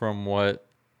different from what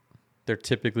they're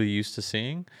typically used to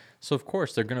seeing. So of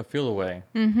course they're gonna feel away.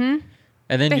 And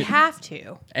then they have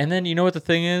to. And then you know what the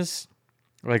thing is?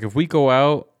 Like, if we go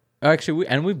out, actually,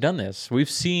 we've done this. We've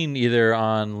seen either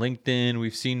on LinkedIn,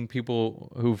 we've seen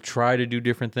people who've tried to do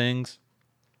different things,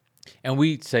 and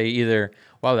we say either,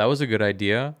 "Wow, that was a good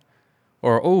idea,"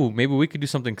 or "Oh, maybe we could do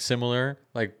something similar."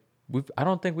 Like, I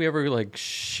don't think we ever like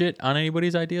shit on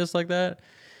anybody's ideas like that,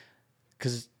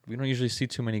 because we don't usually see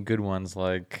too many good ones.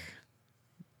 Like,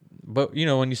 but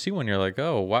when you see one, you're like,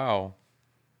 "Oh, wow."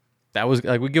 that was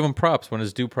like, we give them props when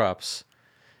it's due props.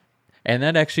 And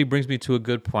that actually brings me to a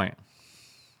good point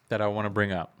that I want to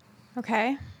bring up.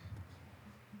 Okay.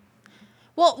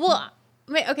 Well,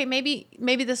 okay, maybe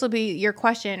this will be your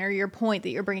question or your point that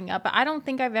you're bringing up, but I don't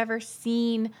think I've ever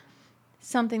seen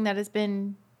something that has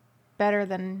been better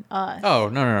than us. Oh,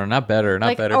 no, not better,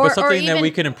 but something that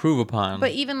we can improve upon.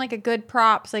 But even like a good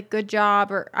props, like good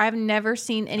job, or I've never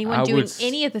seen anyone doing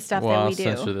any of the stuff that we I'll do.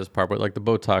 censor this part, but like the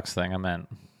Botox thing I meant.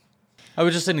 I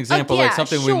was just an example, like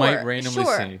something we might randomly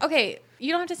see. Okay,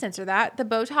 you don't have to censor that. The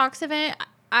Botox event,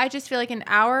 I just feel like in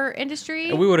our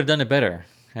industry, we would have done it better.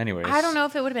 Anyways, I don't know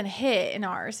if it would have been a hit in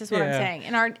ours. Is what I'm saying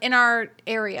in our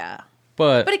area.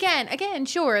 But again,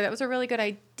 sure, that was a really good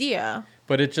idea.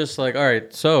 But it's just like, all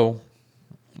right, so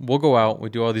we'll go out, we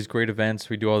do all these great events,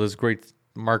 we do all this great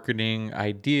marketing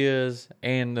ideas,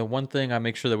 and the one thing I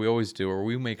make sure that we always do, or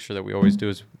we make sure that we always do,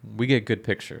 is we get good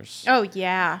pictures. Oh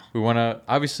yeah. We want to,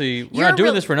 obviously, we're not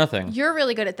doing this for nothing. You're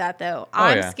really good at that, though.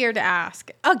 I'm scared to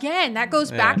ask. Again, that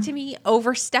goes back to me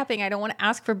overstepping. I don't want to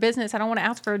ask for business. I don't want to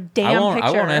ask for a damn picture.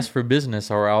 I won't ask for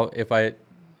business, or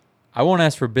I won't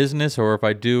ask for business, or if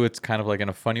I do, it's kind of like in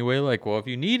a funny way, like, well, if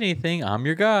you need anything, I'm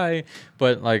your guy,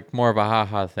 but like more of a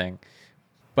ha-ha thing.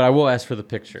 But I will ask for the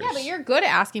pictures. Yeah, but you're good at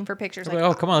asking for pictures. Like,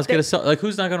 oh, come on, let's get a selfie. Like,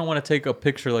 who's not going to want to take a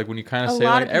picture? Like, when you kind of say,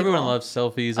 like, everyone loves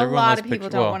selfies. A lot of people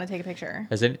don't want to take a picture.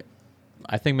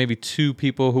 I think maybe 2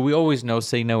 people who we always know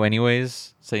say no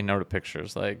anyways, say no to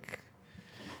pictures. Like,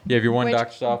 yeah, if you're one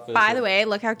doctor's office. By the way,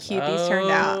 look how cute these turned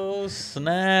out. Oh,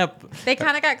 snap. They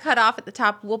kind of got cut off at the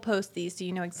top. We'll post these so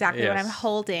you know exactly what I'm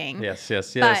holding. Yes.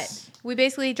 But we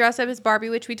basically dressed up as Barbie,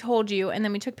 which we told you, and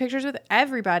then we took pictures with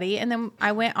everybody, and then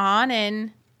I went on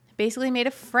and basically made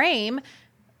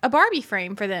a Barbie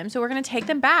frame for them. So we're going to take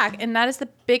them back. And that is the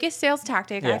biggest sales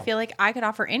tactic I feel like I could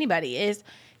offer anybody is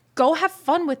go have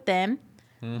fun with them.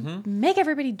 Mm-hmm. Make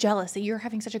everybody jealous that you're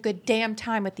having such a good damn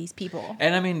time with these people.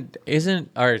 And I mean,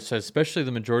 so especially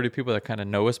the majority of people that kind of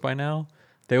know us by now,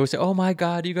 they always say, oh my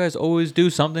God, you guys always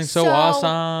do something so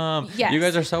awesome. Yes. You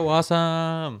guys are so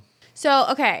awesome. So,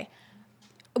 okay.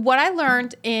 What I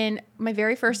learned in my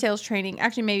very first sales training,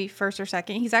 actually maybe first or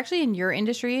second, he's actually in your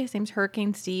industry. His name's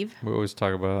Hurricane Steve. We always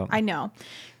talk about. I know.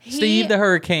 Steve the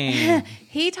Hurricane.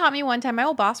 He taught me one time. My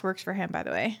old boss works for him, by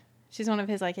the way. She's one of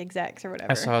his like execs or whatever.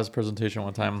 I saw his presentation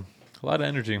one time. A lot of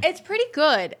energy. It's pretty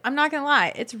good. I'm not going to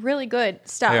lie. It's really good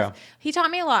stuff. Yeah. He taught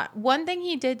me a lot. One thing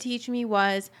he did teach me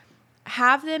was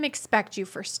have them expect you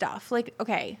for stuff. Like,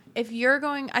 okay, if you're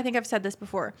going, I think I've said this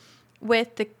before,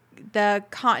 with the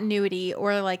continuity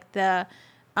or like the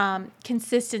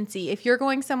consistency. If you're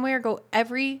going somewhere, go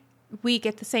every week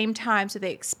at the same time so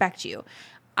they expect you.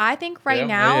 I think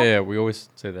now... Yeah, we always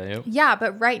say that, yep. Yeah,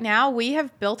 but right now we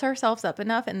have built ourselves up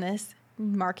enough in this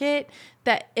market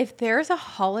that if there's a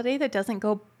holiday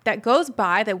that goes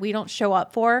by that we don't show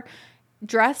up for,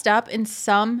 dressed up in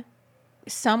some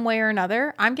way or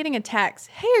another, I'm getting a text.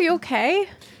 Hey, are you okay?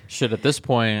 Shit, at this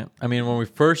point, I mean, when we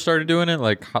first started doing it,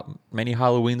 like many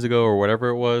Halloweens ago or whatever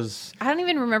it was. I don't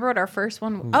even remember what our first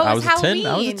one was. Oh, it was Halloween.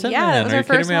 I was a 10 yeah, man. that was Are our you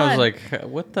kidding first me? one. I was like,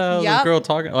 what the hell is this girl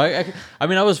talking? I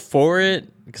mean, I was for it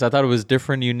because I thought it was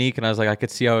different, unique, and I was like, I could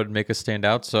see how it would make us stand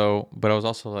out. So, but I was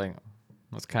also like,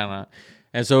 that's kind of,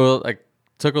 and so like,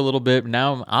 took a little bit.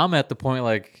 Now I'm at the point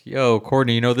like, yo,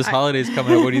 Courtney, you know this holiday's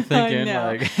coming up. What are you thinking?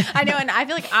 I know, and I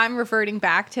feel like I'm reverting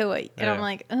back to it, and I'm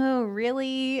like, oh,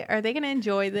 really? Are they gonna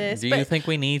enjoy this? Do you think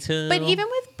we need to? But even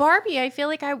with Barbie, I feel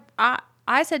like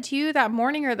I said to you that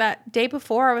morning or that day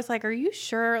before, I was like, are you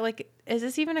sure? Like, is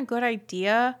this even a good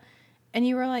idea? And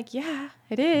you were like, yeah,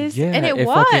 it is. Yeah, and it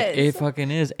was. It fucking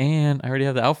is. And I already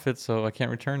have the outfit, so I can't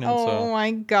return it. Oh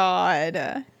my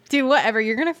God, dude, whatever.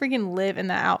 You're gonna freaking live in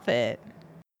that outfit.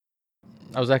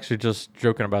 I was actually just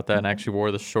joking about that and actually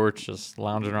wore the shorts just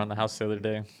lounging around the house the other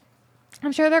day.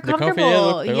 I'm sure they're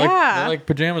comfortable. They're like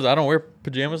pajamas. I don't wear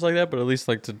pajamas like that, but at least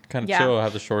like to kind of chill, I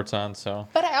have the shorts on. So.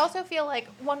 But I also feel like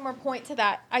one more point to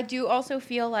that. I do also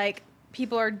feel like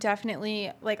people are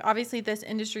definitely like, obviously this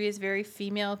industry is very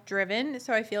female driven.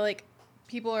 So I feel like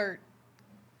people are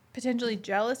potentially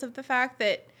jealous of the fact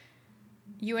that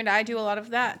you and I do a lot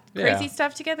of that crazy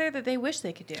stuff together that they wish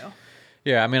they could do.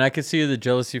 Yeah, I mean, I could see the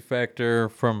jealousy factor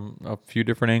from a few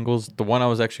different angles. The one I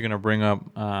was actually going to bring up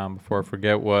before I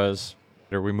forget was,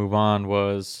 or we move on,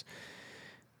 was,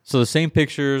 so the same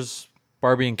pictures,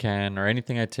 Barbie and Ken, or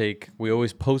anything I take, we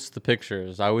always post the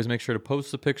pictures. I always make sure to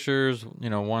post the pictures. You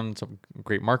know, one, it's a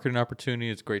great marketing opportunity.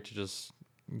 It's great to just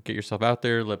get yourself out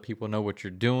there, let people know what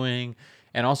you're doing,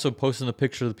 and also posting the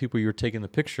picture of the people you're taking the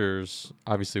pictures,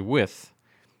 obviously, with.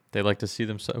 They like to see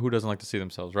themselves. Who doesn't like to see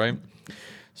themselves, right?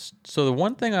 So the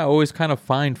one thing I always kind of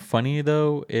find funny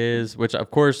though is, which of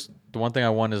course the one thing I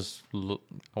want is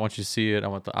I want you to see it. I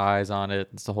want the eyes on it.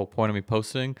 It's the whole point of me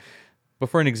posting. But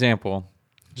for an example,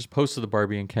 just posted the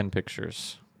Barbie and Ken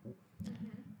pictures,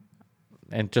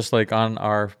 and just like on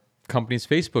our company's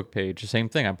Facebook page, the same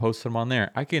thing. I posted them on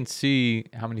there. I can see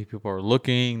how many people are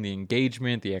looking, the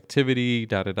engagement, the activity,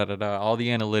 all the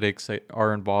analytics that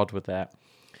are involved with that.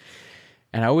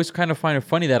 And I always kind of find it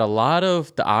funny that a lot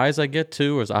of the eyes I get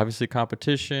to is obviously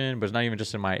competition, but it's not even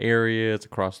just in my area. It's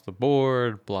across the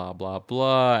board, blah, blah,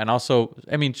 blah. And also,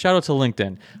 I mean, shout out to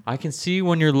LinkedIn. I can see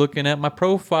when you're looking at my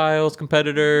profiles,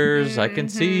 competitors. I can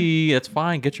see. It's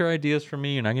fine. Get your ideas from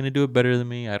me. You're not going to do it better than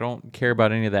me. I don't care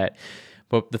about any of that.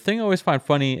 But the thing I always find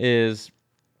funny is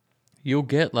you'll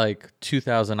get like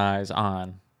 2,000 eyes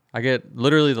on. I get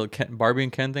literally the Barbie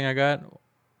and Ken thing I got.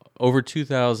 Over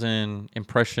 2,000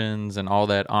 impressions and all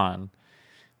that on.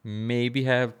 Maybe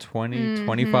have 20,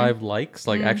 25 likes,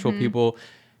 like actual people.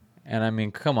 And I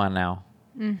mean, come on now.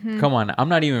 Come on. I'm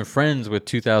not even friends with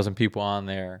 2,000 people on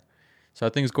there. So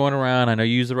things going around. I know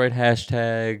you use the right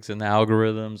hashtags and the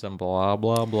algorithms and blah,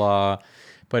 blah, blah.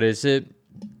 But is it...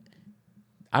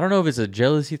 I don't know if it's a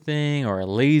jealousy thing or a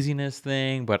laziness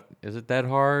thing, but is it that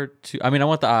hard to... I mean, I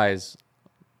want the eyes.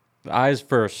 The eyes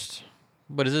first.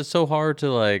 But is it so hard to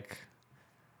like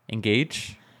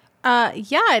engage?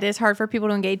 Yeah, it is hard for people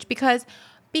to engage because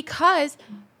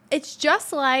it's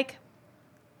just like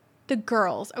the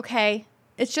girls, okay?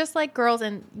 It's just like girls,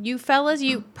 and you fellas,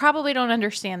 you probably don't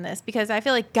understand this because I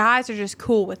feel like guys are just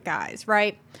cool with guys,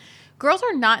 right? Girls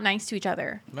are not nice to each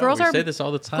other. No, we say this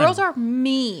all the time. Girls are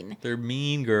mean. They're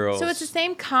mean girls. So it's the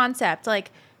same concept.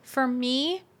 Like for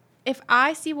me, if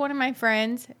I see one of my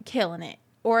friends killing it,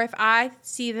 or if I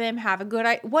see them have a good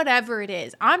idea, whatever it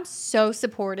is, I'm so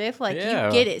supportive. Like, you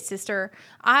get it, sister.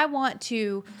 I want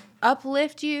to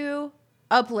uplift you,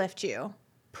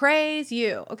 praise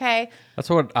you, okay? That's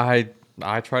what I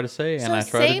try to say, and I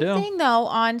try to do. Same thing, though,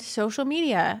 on social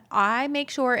media. I make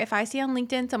sure if I see on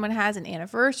LinkedIn someone has an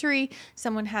anniversary,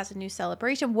 someone has a new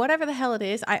celebration, whatever the hell it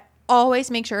is, I always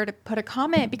make sure to put a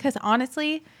comment because,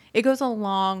 honestly, it goes a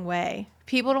long way.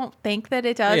 People don't think that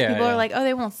it does. People are like, oh,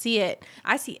 they won't see it.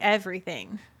 I see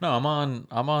everything. No, I'm on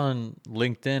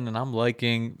LinkedIn and I'm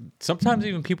liking. Sometimes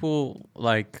even people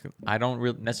like I don't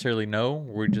really necessarily know.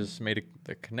 We just made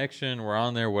a connection. We're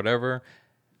on there, whatever.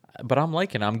 But I'm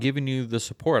liking. I'm giving you the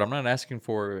support. I'm not asking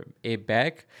for it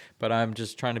back, but I'm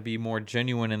just trying to be more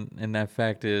genuine. And that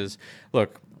fact is,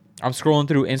 look, I'm scrolling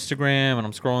through Instagram and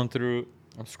I'm scrolling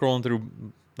through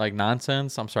like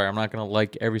nonsense. I'm sorry. I'm not gonna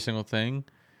like every single thing.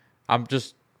 I'm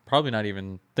just probably not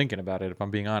even thinking about it if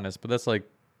I'm being honest. But that's like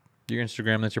your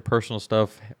Instagram. That's your personal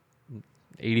stuff.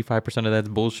 85% of that's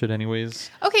bullshit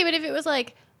anyways. Okay, but if it was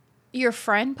like your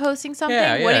friend posting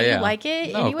something, wouldn't you like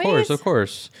it anyways? Of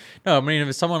course. No, I mean, if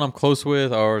it's someone I'm close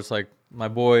with or it's like my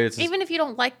boy. It's even if you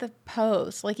don't like the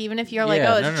post, like even if you're like,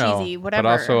 oh, it's cheesy, whatever. But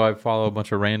also I follow a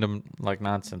bunch of random like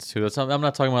nonsense too. That's not, I'm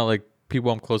not talking about like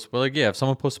people I'm close with. But like, yeah, if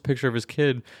someone posts a picture of his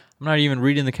kid, I'm not even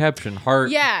reading the caption.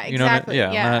 Heart. Yeah, exactly. You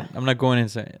know, I'm not going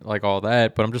into like all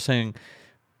that, but I'm just saying,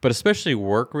 but especially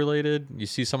work related, you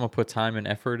see someone put time and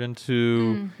effort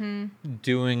into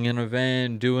doing an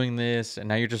event, doing this, and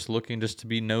now you're just looking just to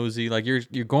be nosy. Like you're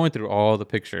going through all the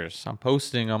pictures. I'm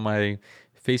posting on my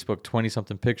Facebook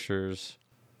 20-something pictures.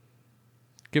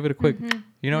 Give it a quick,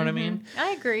 you know what I mean?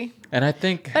 I agree. And I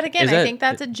think... But again, I think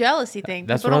that's a jealousy thing.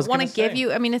 That's People what don't want to give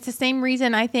you... I mean, it's the same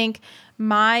reason I think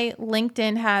my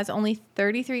LinkedIn has only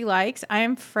 33 likes. I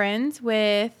am friends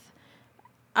with...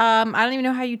 I don't even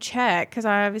know how you check because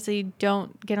I obviously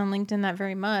don't get on LinkedIn that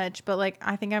very much. But like,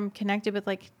 I think I'm connected with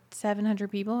like 700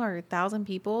 people or 1,000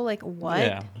 people. Like, what?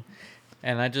 Yeah.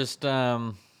 And I just... I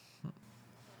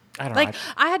don't know. Like,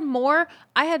 I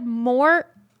had more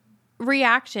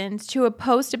reactions to a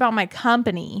post about my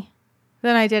company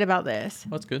than I did about this.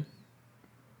 That's good.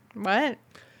 What?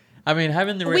 I mean,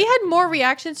 having the... we had more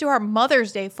reactions to our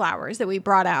Mother's Day flowers that we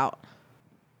brought out.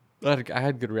 I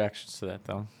had good reactions to that,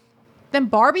 though. Than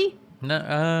Barbie?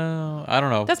 No, I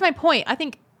don't know. That's my point. I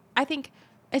think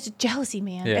it's jealousy,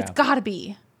 man. Yeah. It's got to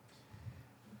be.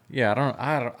 Yeah, I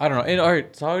don't know. And, all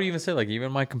right, so I would even say, like,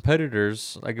 even my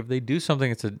competitors, like, if they do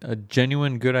something, it's a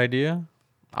genuine good idea,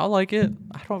 I'll like it.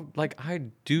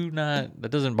 That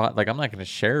doesn't bother, like, I'm not going to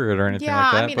share it or anything like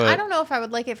that. Yeah, I mean, I don't know if I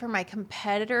would like it for my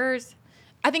competitors.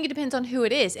 I think it depends on who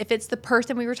it is. If it's the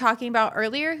person we were talking about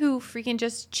earlier who freaking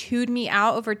just chewed me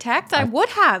out over text, I would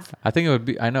have. I think it would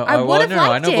be, I know. I would have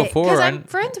liked it before. Because I'm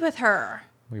friends with her.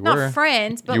 Not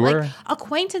friends, but like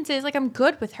acquaintances. Like, I'm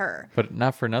good with her. But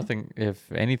not for nothing.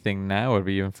 If anything, now it would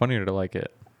be even funnier to like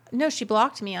it. No, she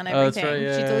blocked me on everything. That's right,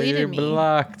 yeah, she deleted me.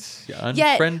 Blocked. You're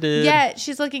unfriended. Yet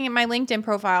she's looking at my LinkedIn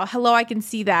profile. Hello, I can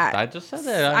see that. I just said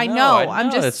that. I know.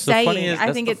 I'm just it's saying.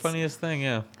 I think it's the funniest thing.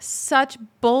 Yeah. Such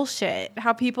bullshit.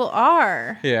 How people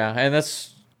are. Yeah, and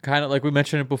that's kind of like we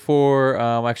mentioned it before.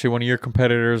 Actually, one of your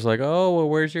competitors like, oh, well,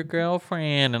 where's your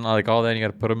girlfriend? And like all that, you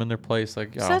got to put them in their place. Like,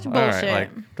 oh, such bullshit. All right,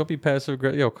 like, don't be passive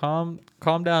aggressive. Yo, calm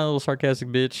down, a little sarcastic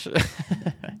bitch.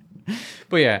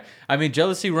 But yeah, I mean,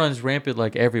 jealousy runs rampant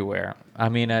like everywhere. I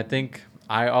mean, I think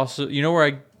I also, where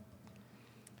I,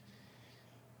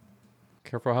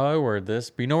 careful how I word this,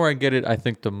 but you know where I get it, I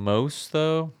think the most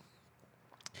though?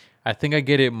 I think I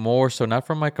get it more so not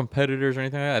from my competitors or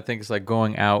anything like that. I think it's like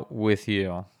going out with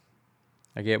you.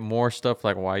 I get more stuff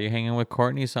like, why are you hanging with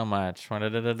Courtney so much? From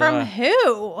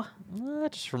who?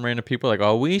 Just from random people like,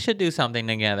 oh, we should do something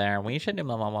together. We should do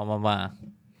blah, blah, blah, blah, blah.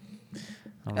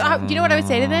 You know what I would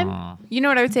say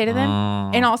to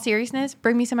them? In all seriousness,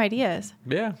 bring me some ideas.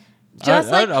 Yeah.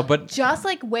 Just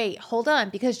like, wait, hold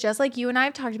on. Because just like you and I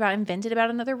have talked about and vented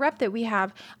about another rep that we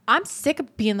have, I'm sick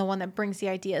of being the one that brings the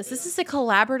ideas. This is a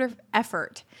collaborative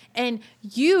effort. And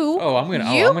I'm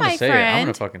gonna say it. I'm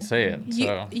gonna fucking say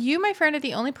it. You, my friend, are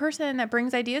the only person that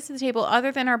brings ideas to the table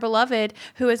other than our beloved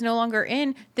who is no longer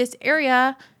in this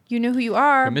area. You know who you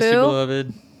are, I miss you,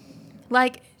 beloved.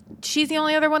 Like, she's the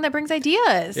only other one that brings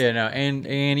ideas. Yeah, no, and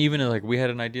even like we had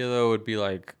an idea though, it would be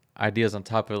like ideas on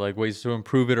top of it, like ways to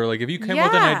improve it, or like if you came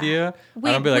with an idea,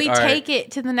 we take it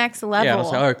to the next level. Yeah, I'll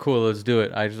say, all right, cool, let's do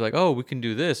it. I just like, oh, we can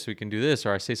do this,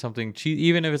 or I say something cheap,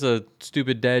 even if it's a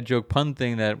stupid dad joke pun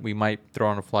thing that we might throw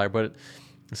on a flyer, but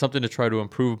it's something to try to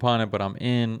improve upon it. But I'm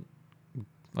in.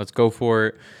 Let's go for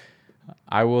it.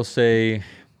 I will say.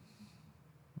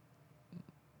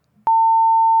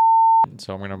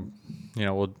 So I'm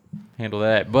gonna, we'll handle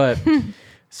that. But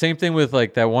same thing with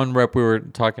like that one rep we were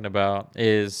talking about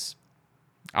is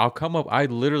I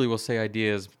literally will say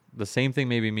ideas, the same thing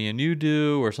maybe me and you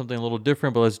do or something a little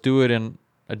different, but let's do it in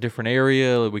a different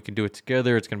area. We can do it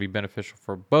together. It's going to be beneficial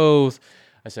for both.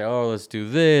 I say, oh, let's do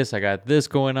this. I got this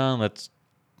going on. Let's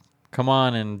come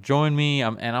on and join me.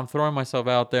 I'm throwing myself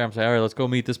out there. I'm saying, all right, let's go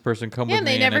meet this person. Come with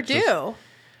me. Yeah, they never do.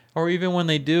 Or even when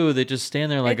they do, they just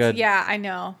stand there like yeah, I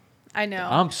know.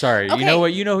 I'm sorry. Okay. You know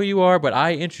what? You know who you are, but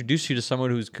I introduced you to someone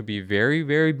who could be very,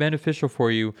 very beneficial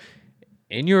for you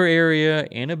in your area,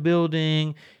 in a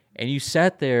building, and you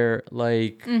sat there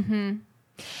like... Mm-hmm.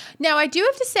 Now, I do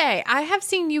have to say, I have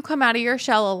seen you come out of your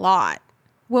shell a lot.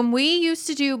 When we used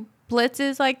to do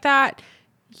blitzes like that,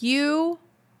 you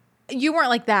weren't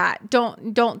like that.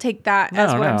 Don't take that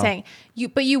as what I'm saying.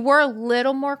 But you were a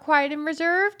little more quiet and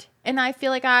reserved, and I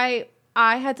feel like I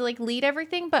had to like lead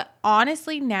everything, but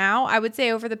honestly now I would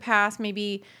say over the past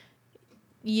maybe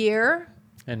year.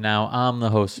 And now I'm the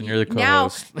host and you're the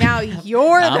co-host. Now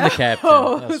you're I'm the captain.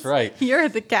 Host. That's right. You're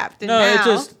the captain. No, now. It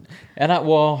just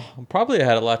probably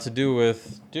had a lot to do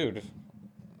with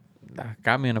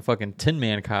got me in a fucking Tin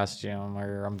Man costume,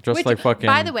 or I'm just like fucking.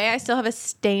 By the way, I still have a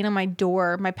stain on my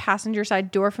door, my passenger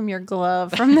side door from your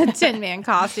glove from the Tin Man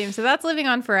costume. So that's living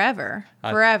on forever.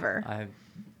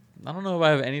 I don't know if I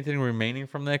have anything remaining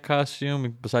from that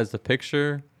costume besides the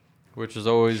picture, which is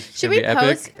always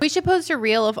epic. We should post a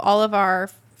reel of all of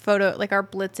our photo, like our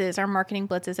blitzes, our marketing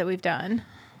blitzes that we've done.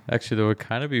 Actually, that would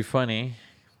kind of be funny.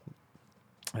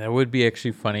 That would be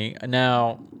actually funny.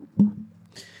 Now,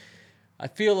 I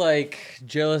feel like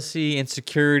jealousy,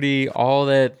 insecurity, all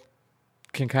that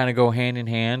can kind of go hand in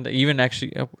hand. Even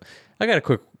actually, I got a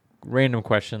quick random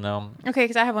question though. Okay,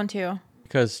 because I have one too.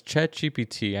 Because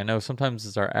ChatGPT, I know sometimes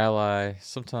it's our ally,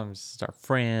 sometimes it's our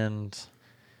friend.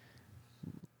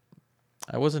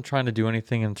 I wasn't trying to do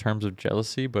anything in terms of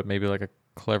jealousy, but maybe like a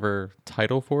clever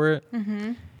title for it.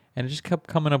 Mm-hmm. And it just kept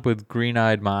coming up with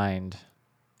green-eyed mind.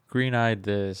 Green-eyed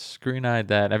this, green-eyed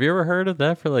that. Have you ever heard of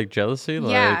that for like jealousy?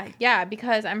 Yeah,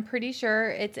 because I'm pretty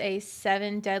sure it's a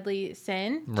 7 deadly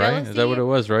sin. Right? Jealousy. Is that what it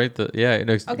was, right?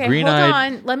 Okay, green-eyed, hold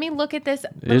on. Let me look at this.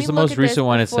 Here's the most recent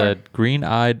one. It said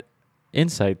green-eyed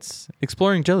insights,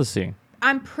 exploring jealousy.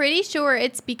 I'm pretty sure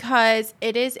it's because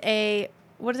it is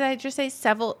what did I just say?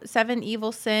 7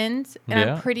 evil sins. And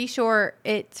yeah. I'm pretty sure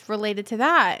it's related to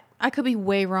that. I could be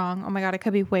way wrong. Oh my God, I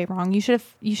could be way wrong. You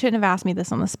shouldn't have asked me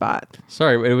this on the spot.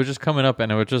 Sorry, it was just coming up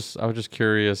and I was just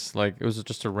curious. Like it was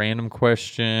just a random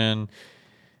question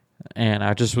and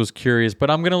I just was curious, but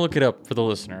I'm going to look it up for the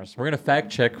listeners. We're going to fact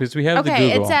check because we have the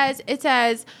Google. It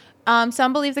says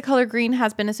some believe the color green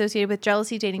has been associated with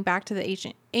jealousy dating back to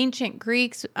the ancient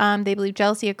Greeks. They believe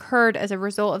jealousy occurred as a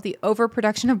result of the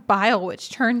overproduction of bile, which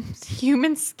turns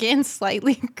human skin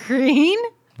slightly green.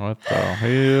 What the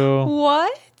hell?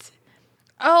 What?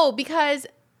 Oh, because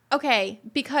Okay,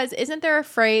 because isn't there a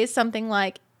phrase something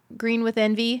like green with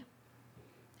envy?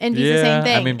 Envy's Yeah, the same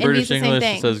thing. I mean, British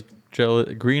English says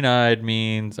green-eyed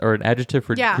means, or an adjective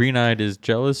for green-eyed is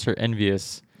jealous or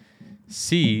envious.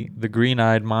 See the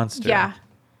green-eyed monster. Yeah.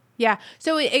 Yeah.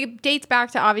 So it dates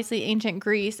back to obviously ancient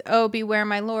Greece. Oh, beware,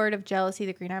 my lord, of jealousy,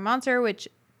 the green-eyed monster, which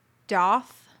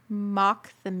doth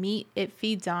mock the meat it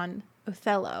feeds on,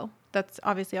 Othello. That's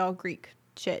obviously all Greek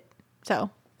shit. So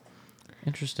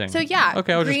interesting. So yeah.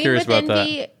 Okay, I was just curious about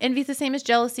that. Envy's the same as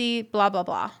jealousy, blah, blah,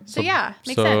 blah. So yeah,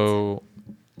 makes sense.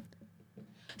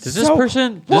 Does this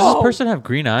person have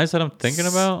green eyes that I'm thinking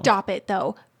about? Stop it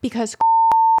though. Because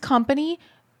company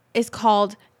is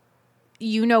called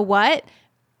you know what?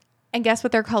 And guess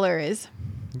what their color is?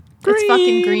 Green. It's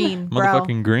fucking green, bro.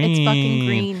 Motherfucking green. It's fucking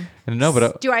green. No,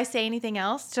 but do I say anything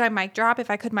else? Did I mic drop? If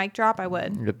I could mic drop, I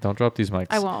would. Don't drop these mics.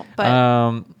 I won't.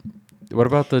 But what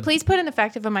about the? Please put an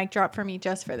effect of a mic drop for me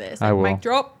just for this. I will. Mic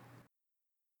drop.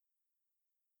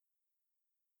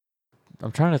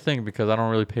 I'm trying to think because I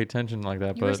don't really pay attention like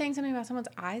that. You were saying something about someone's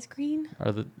eyes green?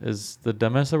 Is the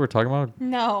dumbass that we're talking about?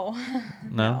 No.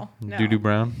 No? Doo-doo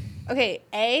brown? Okay,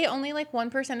 only like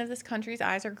 1% of this country's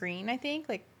eyes are green, I think.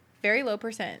 Like, very low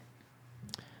percent.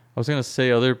 I was going to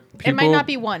say other people. It might not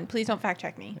be 1. Please don't fact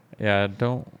check me. Yeah, I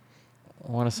don't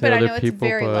want to say but other I know people, it's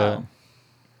very low.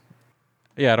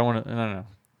 Yeah, I don't want to. No.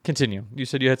 Continue. You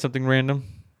said you had something random?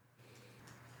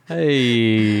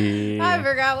 Hey. I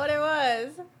forgot what it was.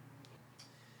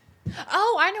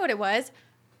 Oh, I know what it was.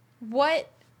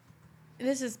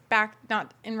 This is back,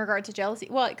 not in regard to jealousy.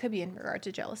 Well, it could be in regard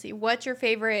to jealousy. What's your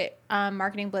favorite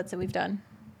marketing blitz that we've done?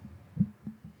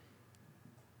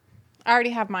 I already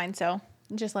have mine, so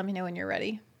just let me know when you're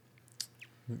ready.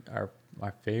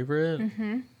 My favorite?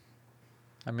 Mm-hmm.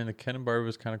 I mean, the Ken and Barbie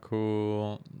was kind of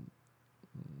cool.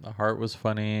 The Heart was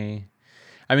funny.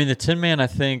 I mean, the Tin Man, I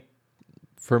think,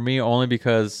 for me, only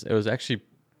because it was actually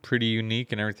pretty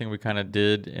unique and everything we kind of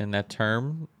did in that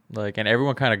term. Like, and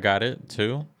everyone kind of got it,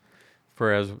 too,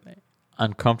 for as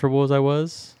uncomfortable as I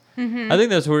was. Mm-hmm. I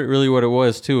think that's really what it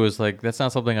was, too, is like, that's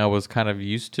not something I was kind of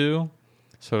used to.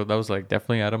 So that was like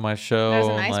definitely out of my show. That was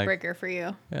an icebreaker for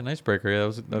you. Yeah, an icebreaker.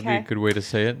 Yeah, that'd be a good way to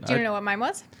say it. Do you know what mine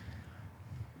was?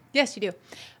 Yes, you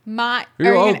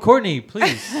do. Courtney,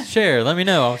 please share. Let me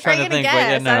know. I was trying to think.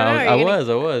 Guess? But yeah, I was.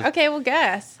 Okay, well,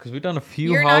 guess. Because we've done a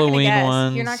few Halloween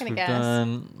ones. You're not going to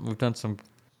guess. We've done some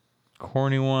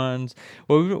corny ones.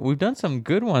 Well, we've done some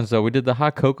good ones, though. We did the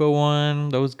hot cocoa one.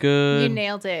 That was good. You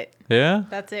nailed it. Yeah?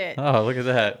 That's it. Oh, look at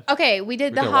that. Okay, we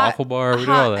did the waffle bar. We did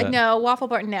all that. No, waffle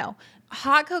bar, no.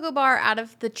 Hot cocoa bar out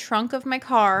of the trunk of my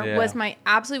car was my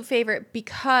absolute favorite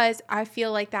because I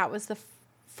feel like that was the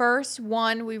first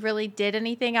one we really did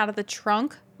anything out of the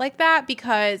trunk like that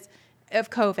because of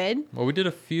COVID. Well, we did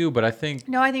a few, but I think...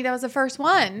 No, I think that was the first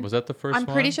one. Was that the first one?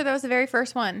 I'm pretty sure that was the very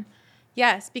first one.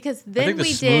 Yes, because then I think the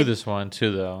smoothest one,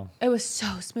 too, though. It was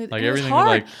so smooth. Like it was everything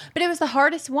hard. But it was the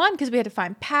hardest one because we had to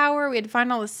find power. We had to find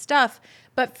all this stuff.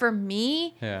 But for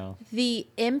me, the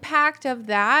impact of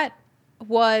that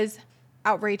was...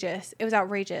 outrageous. It was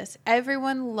outrageous.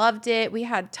 Everyone loved it. We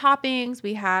had toppings.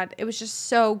 It was just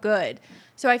so good.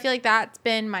 So I feel like that's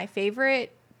been my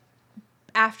favorite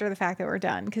after the fact that we're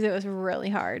done because it was really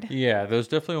hard. Yeah, there was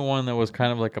definitely one that was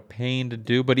kind of like a pain to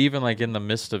do, but even like in the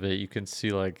midst of it, you can see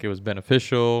like it was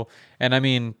beneficial. And I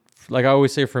mean, like I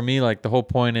always say for me, like the whole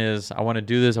point is I want to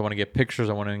do this. I want to get pictures.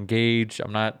 I want to engage.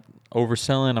 I'm not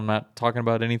overselling. I'm not talking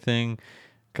about anything.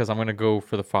 Because I'm gonna go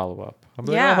for the follow up. I'm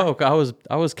like, oh,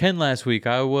 I was Ken last week.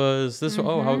 I was this. Mm-hmm.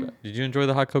 Oh, how did you enjoy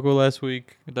the hot cocoa last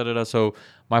week? So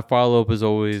my follow up has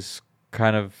always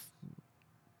kind of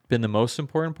been the most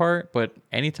important part. But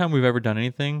anytime we've ever done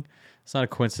anything, it's not a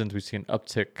coincidence we see an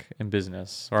uptick in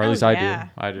business, or at least I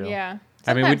do. Yeah.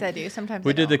 Sometimes I do. Sometimes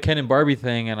we did the Ken and Barbie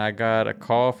thing, and I got a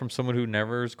call from someone who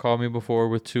never has called me before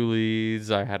with 2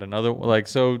 leads. I had another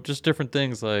so just different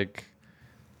things like.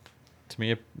 To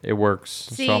me, it works.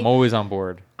 See, so I'm always on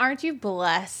board. Aren't you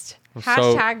blessed?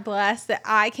 Hashtag blessed that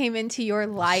I came into your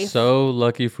life. So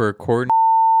lucky for Courtney.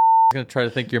 I'm going to try to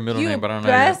think your middle name, but I don't know.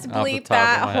 Best bleep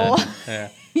that whole. Yeah.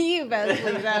 You best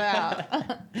bleep that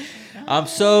out. I'm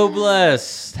so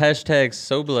blessed. Hashtag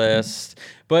so blessed.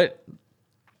 But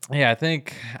yeah,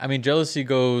 I mean, jealousy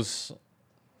goes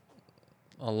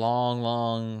a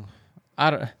long, I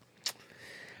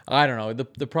don't know.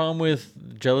 The problem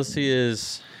with jealousy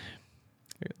is,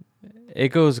 it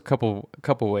goes a couple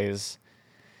ways.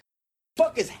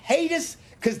 Fuckers hate us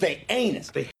because they ain't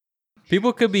us.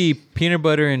 People could be peanut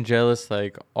butter and jealous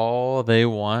like all they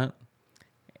want.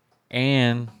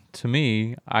 And to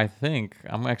me, I think,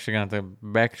 I'm actually going to have to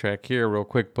backtrack here real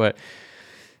quick, but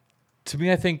To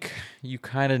me, I think you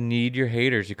kind of need your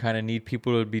haters. You kind of need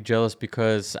people to be jealous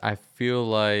because I feel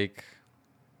like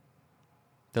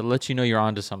that lets you know you're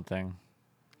onto something.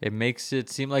 It makes it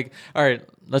seem like, all right,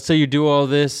 let's say you do all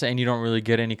this and you don't really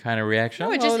get any kind of reaction.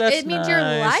 No, That's it means nice. you're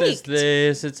liked.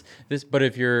 It's this. But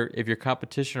if your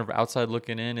competition or outside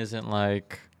looking in isn't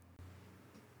like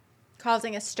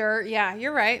causing a stir, yeah,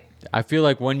 you're right. I feel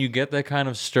like when you get that kind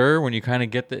of stir, when you kind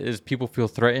of get is people feel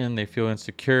threatened, they feel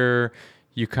insecure.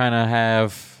 You kind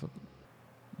of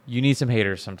you need some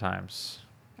haters sometimes.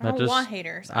 I don't want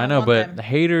haters. I know, but the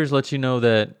haters let you know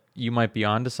that you might be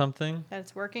onto something. That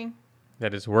it's working.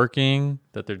 That it's working,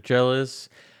 that they're jealous.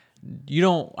 You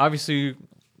don't, obviously,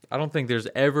 I don't think there's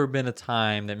ever been a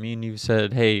time that me and you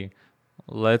said, hey,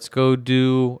 let's go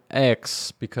do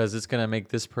X because it's going to make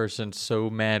this person so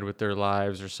mad with their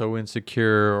lives or so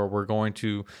insecure, or we're going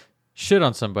to shit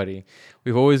on somebody.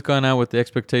 We've always gone out with the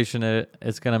expectation that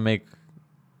it's going to make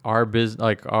our business,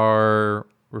 like our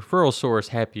referral source,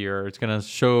 happier. It's going to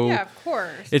show. Yeah, of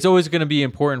course. It's always going to be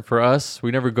important for us.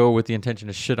 We never go with the intention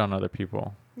to shit on other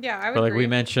people. Yeah, I would But like agree. we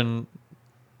mentioned,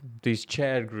 these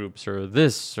Chad groups or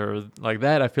this or like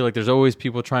that, I feel like there's always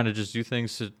people trying to just do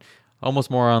things to almost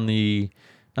more on the,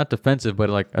 not defensive, but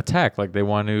like attack. Like they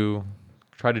want to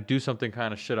try to do something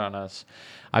kind of shit on us.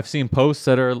 I've seen posts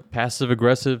that are passive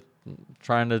aggressive,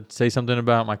 trying to say something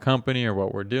about my company or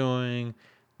what we're doing.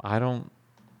 I don't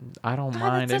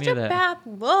mind any of that. That's such a bad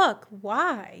look.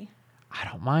 Why? I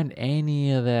don't mind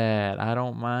any of that.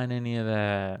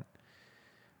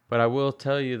 But I will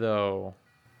tell you though.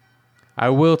 Or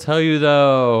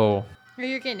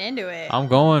you're getting into it. I'm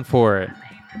going for it.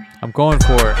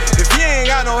 If you ain't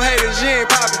got no haters, you ain't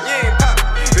poppin'.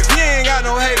 If you ain't got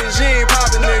no haters, you ain't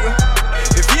poppin', nigga.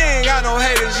 If you ain't got no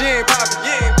haters, you ain't poppin'.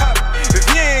 If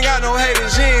you ain't got no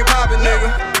haters, you ain't poppin',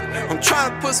 nigga. I'm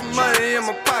trying to put some money in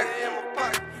my pocket.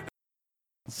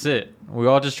 That's it. We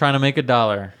all just trying to make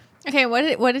 $1. Okay,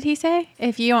 what did he say?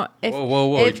 If you don't,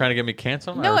 Whoa! if, You trying to get me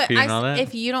canceled? No, all that?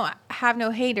 if you don't have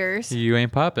no haters, You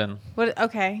ain't popping. what?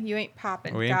 Okay, you ain't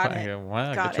popping. We ain't Got popping. it.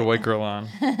 Wow, Got get your it. white girl on.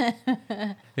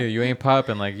 Yeah, you ain't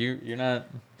popping. Like you're not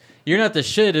the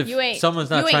shit if You ain't-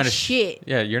 someone's not you ain't trying to shit.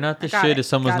 Yeah, you're not the Got shit it. if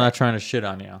someone's Got not it. trying to shit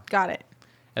on you. Got it.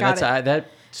 And Got that's it. that.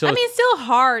 So I mean, it's still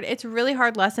hard. It's a really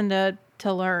hard lesson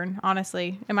to learn,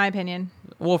 honestly, in my opinion.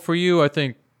 well, for you, I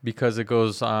think because it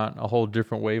goes on a whole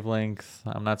different wavelength.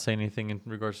 I'm not saying anything in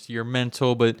regards to your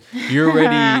mental, but you're already,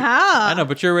 I know,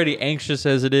 but you're already anxious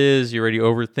as it is. You already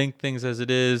overthink things as it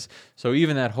is. So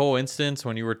even that whole instance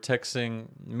when you were texting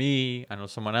me, I know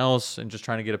someone else, and just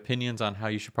trying to get opinions on how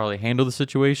you should probably handle the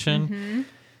situation,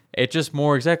 it just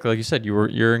more exactly like you said,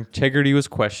 your integrity was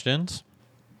questioned.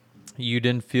 You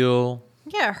didn't feel,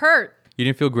 Yeah, it hurt. you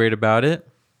didn't feel great about it.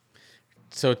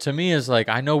 So to me, it's like,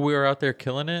 I know we were out there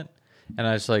killing it. And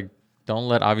I was like, don't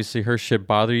let obviously her shit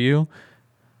bother you.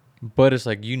 But it's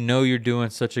like, you're doing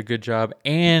such a good job.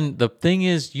 And the thing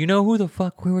is, you know who the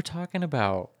fuck we were talking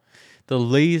about. The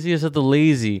laziest of the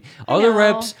lazy. Other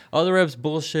reps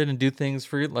bullshit and do things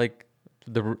for like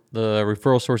the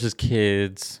referral sources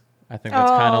kids. I think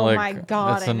that's kind of like. Oh my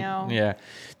God, I know. Yeah.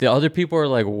 The other people are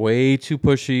like way too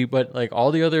pushy, but like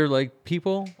all the other like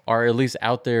people are at least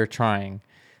out there trying.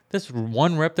 This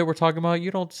one rep that we're talking about,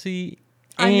 you don't see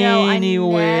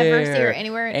anywhere. I never see her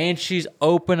anywhere. And she's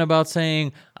open about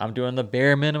saying, I'm doing the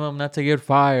bare minimum not to get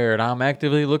fired. I'm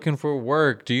actively looking for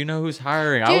work. Do you know who's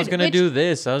hiring? I was going to do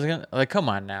this. I was going to, like, come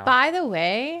on now. By the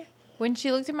way, when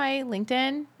she looked at my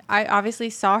LinkedIn, I obviously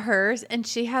saw hers, and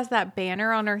she has that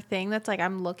banner on her thing that's like,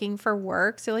 I'm looking for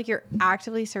work. So, like, you're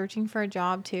actively searching for a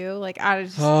job, too. Like, I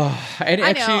just,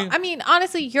 I know. I mean,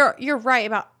 honestly, you're right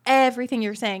about everything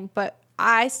you're saying, but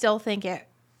I still think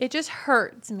it just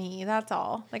hurts me. That's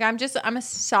all. Like, I'm a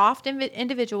soft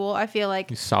individual. I feel like.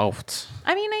 You're soft.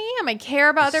 I mean, I am. I care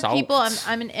about other people. Soft.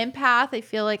 I'm an empath. I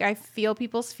feel like I feel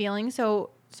people's feelings.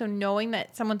 So knowing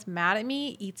that someone's mad at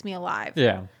me eats me alive.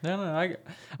 Yeah. No,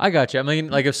 I got you. I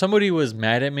mean, like, if somebody was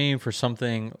mad at me for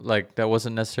something, like, that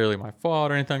wasn't necessarily my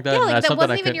fault or anything like that. Yeah, like, that's that something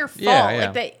wasn't even your fault.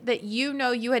 Yeah. Like, that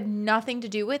you had nothing to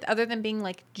do with other than being,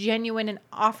 like, genuine and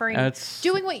offering,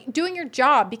 doing your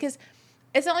job. Because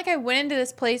it's not like I went into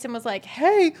this place and was like,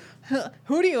 hey,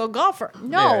 who do you go for?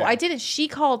 No, Yeah. I didn't. She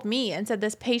called me and said,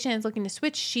 this patient is looking to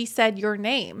switch. She said your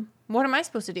name. What am I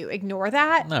supposed to do? Ignore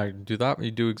that? No, you do that.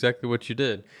 You do exactly what you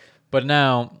did. But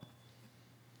now,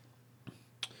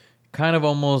 kind of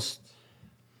almost.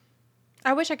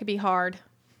 I wish I could be hard.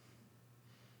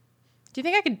 Do you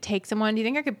think I could take someone? Do you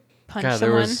think I could punch God,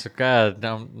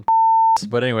 someone?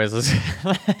 But anyways, let's.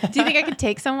 Do you think I could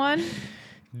take someone?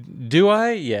 Do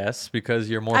I? Yes, because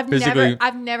you're more physically.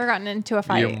 I've never gotten into a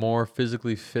fight. You're more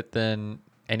physically fit than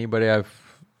anybody I've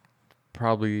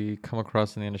probably come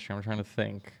across in the industry. I'm trying to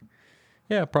think.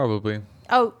 Yeah, probably.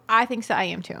 Oh, I think so. I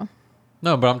am too.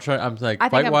 No, but I'm like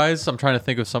fight-wise, I'm trying to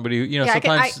think of somebody who,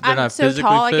 sometimes they're I'm not so physically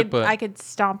tall, fit, but... I could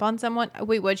stomp on someone.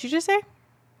 Wait, what did you just say?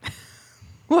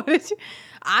 What did you...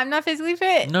 I'm not physically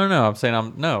fit. No, I'm saying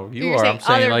you are. I'm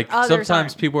saying like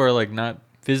sometimes people are like not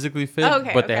physically fit,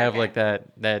 but they have like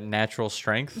that natural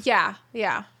strength. Yeah.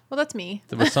 Well, that's me.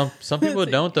 But some people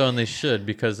don't though, and they should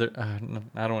because they're. I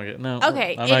don't want to get no.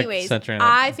 Okay. Anyways,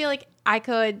 I feel like I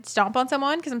could stomp on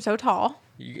someone because I'm so tall.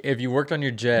 If you worked on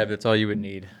your jab, that's all you would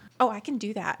need. Oh, I can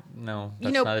do that. No,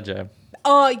 that's not a jab.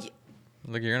 Oh.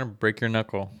 Look, you're gonna break your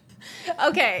knuckle.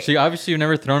 Okay. So obviously you've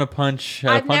never thrown a punch.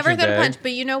 I've never thrown a punch,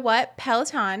 but you know what?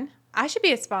 Peloton. I should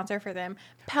be a sponsor for them.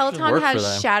 Peloton has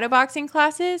shadowboxing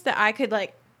classes that I could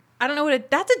like. I don't know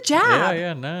that's a jab.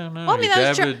 Yeah, no. Well, I mean,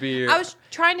 I was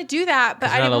trying to do that, but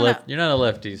I didn't want to. You're not a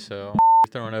lefty, so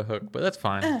you're throwing a hook, but that's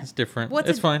fine. It's different.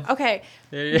 It's fine. Okay,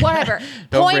 yeah. Whatever.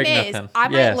 Point is, nothing. I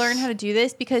might learn how to do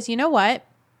this because you know what?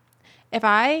 If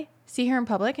I see her in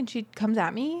public and she comes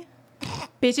at me,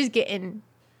 bitch is getting.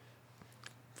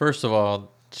 First of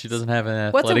all, she doesn't have an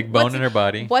athletic bone in her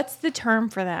body. What's the term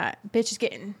for that? Bitch is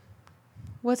getting.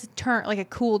 What's a term? Like a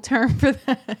cool term for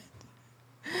that?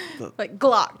 Like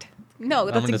glocked. No,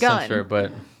 that's a gun. Censor,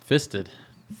 but fisted.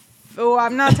 Oh,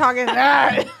 I'm not talking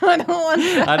that. I don't want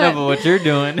that. I know, but what you're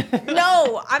doing.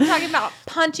 No, I'm talking about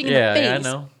punching in the face. Yeah, I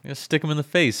know. You gotta stick him in the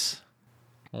face.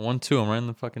 1-2 him right in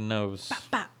the fucking nose.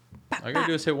 All you gotta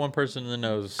do is hit one person in the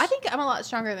nose. I think I'm a lot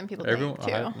stronger than people think,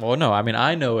 too. Well, no, I mean,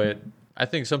 I know it. I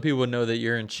think some people know that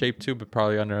you're in shape, too, but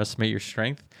probably underestimate your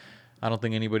strength. I don't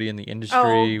think anybody in the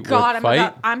industry would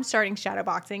fight. I'm starting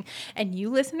shadowboxing. And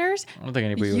you listeners, I don't think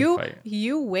anybody would fight.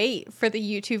 You wait for the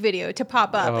YouTube video to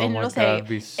pop up and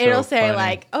it'll say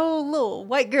like, oh, little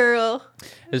white girl.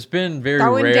 It's been very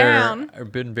rare. It's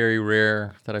been very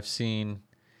rare that I've seen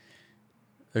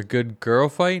a good girl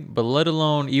fight, but let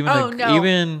alone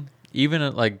even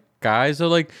like guys are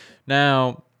like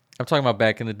now. I'm talking about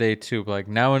back in the day too. Like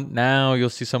now you'll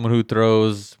see someone who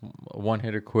throws one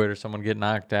hit or quit, or someone get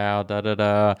knocked out,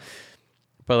 But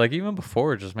like even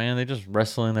before, they just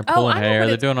wrestling, they're pulling hair,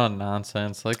 they're doing all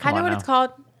nonsense. Like I know what it's called,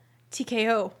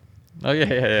 TKO. Oh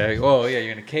yeah. Oh yeah,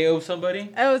 you're gonna KO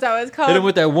somebody. Oh, is that what it's called? Hit him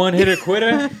with that one hitter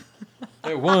quitter.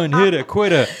 That one hitter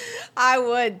quitter. I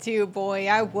would too, boy.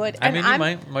 I would. I mean, you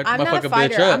might I'm not fuck a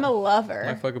fighter. A bitch up. I'm a lover.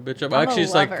 Might fuck a bitch up. Actually,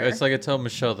 it's like I tell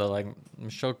Michelle though. Like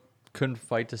Michelle couldn't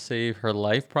fight to save her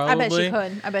life. Probably.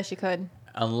 I bet she could.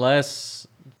 Unless,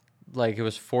 like, it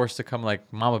was forced to come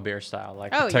like Mama Bear style,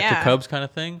 like protect the cubs kind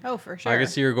of thing. Oh, for sure. I could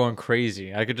see her going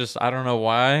crazy. I don't know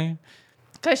why.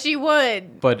 Because she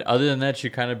would. But other than that,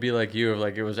 she'd kind of be like you,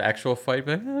 like it was actual fight.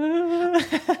 But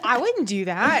I wouldn't do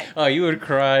that. Oh, you would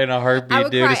cry in a heartbeat, I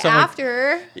would dude. Cry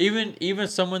after. Even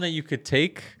someone that you could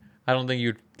take, I don't think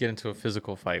you'd get into a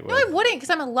physical fight with. No, I wouldn't because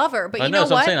I'm a lover. But I know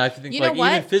what? I'm saying. I think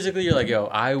even physically, you're like, yo,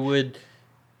 I would.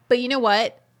 But you know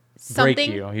what? Break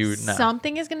you.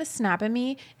 Something is gonna snap at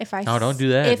me if I. No, don't do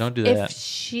that. Don't do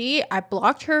that. I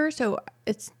blocked her, so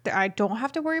I don't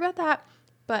have to worry about that.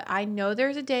 But I know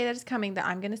there's a day that is coming that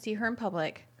I'm gonna see her in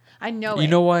public. I know it.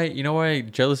 You know why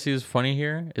jealousy is funny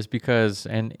here is because,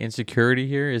 and insecurity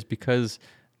here is because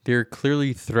they're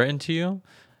clearly threatened to you.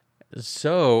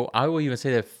 So I will even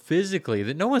say that physically,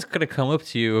 that no one's gonna come up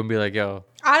to you and be like, "Yo."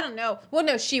 I don't know. Well,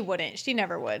 no, she wouldn't. She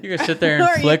never would. You're gonna sit there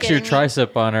and flex your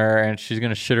tricep on her, and she's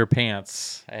gonna shit her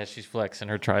pants as she's flexing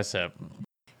her tricep.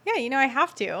 Yeah, I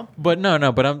have to. But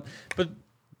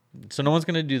so no one's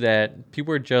gonna do that.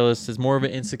 People are jealous. It's more of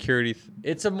an insecurity.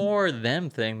 It's a more them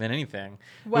thing than anything.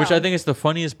 Well, which I think is the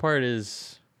funniest part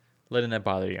is letting that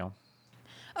bother you.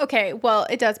 Okay, well,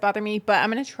 it does bother me, but I'm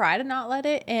gonna try to not let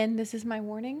it. And this is my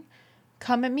warning: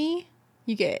 come at me,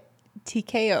 you get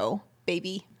TKO,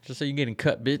 baby. Just so you're getting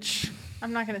cut, bitch.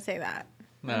 I'm not gonna say that.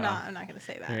 No. I'm not gonna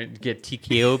say that. You're get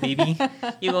TKO, baby.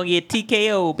 You're gonna get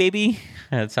TKO, baby.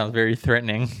 That sounds very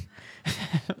threatening.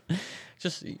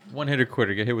 Just one hitter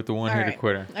quitter. Get hit with the one hitter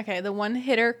quitter. Okay, the one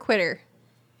hitter quitter.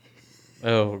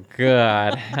 Oh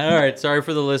God! All right, sorry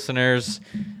for the listeners.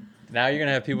 Now you're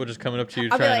gonna have people just coming up to you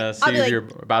trying to see if you're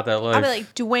about that life. I'll be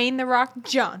like Dwayne the Rock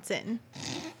Johnson.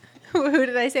 Who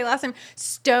did I say last time?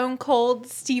 Stone Cold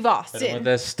Steve Austin. Hit him with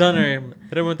that stunner.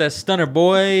 Hit him with that stunner,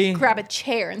 boy. Grab a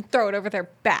chair and throw it over their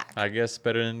back. I guess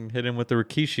better than hit him with the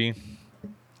Rikishi.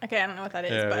 Okay, I don't know what that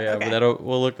is. Yeah, okay. But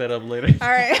we'll look that up later. All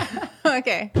right.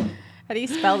 Okay. How do you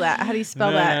spell that?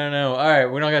 No. All right,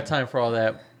 we don't got time for all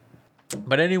that.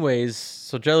 But anyways,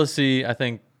 so jealousy, I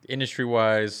think,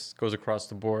 industry-wise, goes across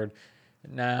the board.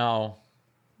 Now,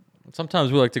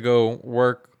 sometimes we like to go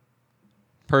work,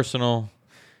 personal,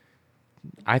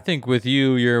 I think with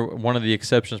you, you're one of the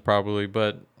exceptions probably,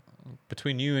 but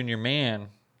between you and your man,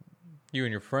 you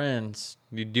and your friends,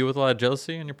 do you deal with a lot of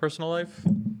jealousy in your personal life?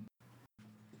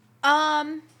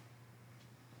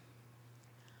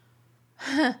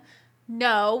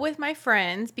 No, with my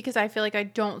friends, because I feel like I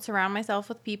don't surround myself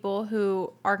with people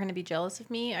who are going to be jealous of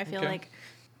me. I feel like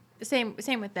same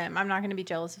with them. I'm not going to be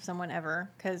jealous of someone ever,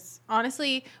 because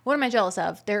honestly, what am I jealous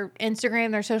of? Their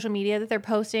Instagram, their social media that they're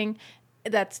posting.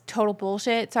 That's total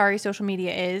bullshit. Sorry, social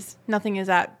media is. Nothing is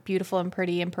that beautiful and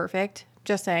pretty and perfect.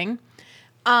 Just saying.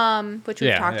 Which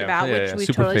we've talked about, which we've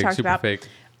super totally fake, talked super about. Fake.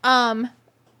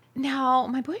 Now,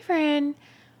 my boyfriend,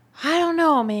 I don't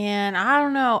know, man. I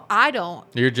don't know. I don't.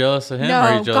 You're jealous of him? No, or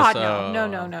are you jealous? God,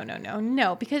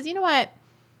 no. Because you know what?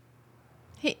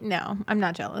 No, I'm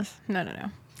not jealous. No.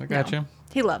 I got you.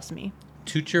 He loves me.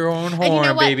 Toot your own horn, And you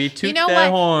know what? baby. Toot that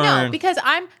horn. No, because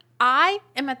I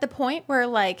am at the point where,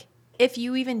 like, if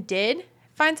you even did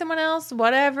find someone else,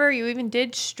 whatever, you even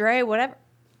did stray, whatever,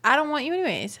 I don't want you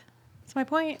anyways. That's my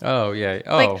point. Oh, yeah.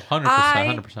 Oh, Like,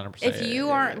 100%. If you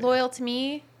aren't loyal to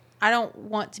me, I don't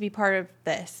want to be part of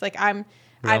this. Like, We're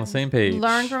on the same page.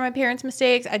 Learned from my parents'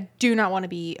 mistakes. I do not want to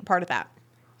be a part of that.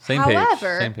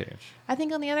 However, same page. I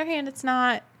think on the other hand, it's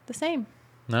not the same.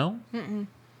 No? Mm-mm.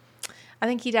 I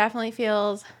think he definitely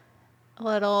feels a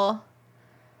little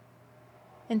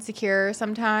insecure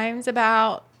sometimes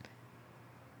about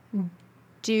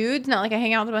dudes. Not like I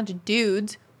hang out with a bunch of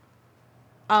dudes.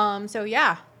 So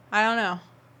yeah, I don't know.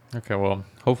 Okay, well,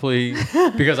 hopefully,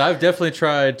 because I've definitely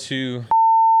tried to,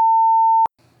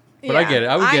 but I get it.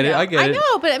 I get it. I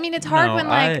know, but I mean, it's hard when,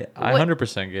 like, I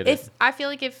 100% get it. I feel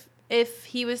like if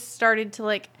he was started to,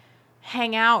 like,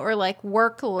 hang out or, like,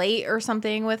 work late or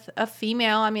something with a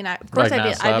female, I mean, of course I'd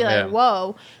be like,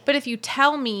 whoa. But if you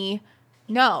tell me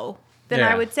no, then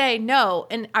I would say no,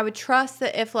 and I would trust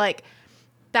that if, like,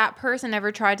 that person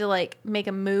ever tried to, like, make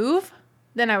a move,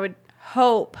 then I would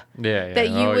hope that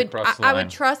you would. I would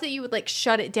trust that you would, like,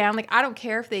 shut it down. Like, I don't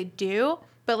care if they do,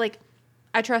 but, like,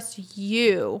 I trust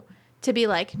you to be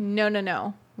like,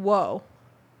 no, whoa.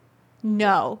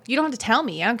 No, you don't have to tell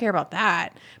me. I don't care about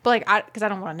that. But, like, because I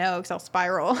don't want to know, because I'll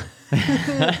spiral.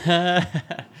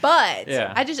 But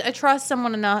I trust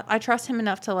someone enough. I trust him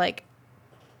enough to, like,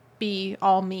 be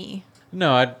all me.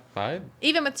 No, I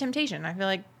even with temptation, I feel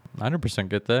like 100%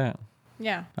 get that.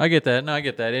 Yeah, I get that. No, I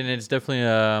get that, and it's definitely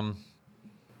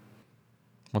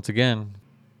once again,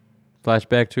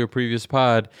 flashback to a previous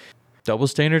pod. Double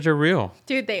standards are real,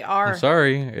 dude. They are. I'm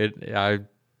sorry,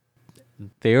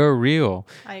 they are real.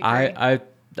 I agree.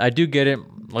 I do get it.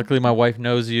 Luckily, my wife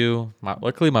knows you.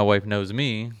 Luckily, my wife knows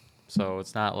me, so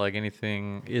it's not like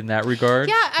anything in that regard.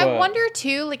 Yeah, I wonder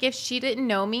too, like, if she didn't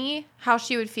know me, how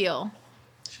she would feel.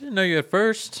 She didn't know you at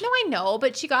first. No, I know,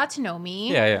 but she got to know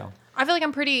me. Yeah. I feel like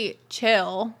I'm pretty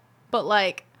chill, but,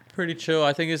 like, pretty chill.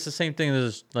 I think it's the same thing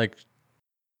as, like,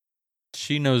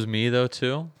 she knows me though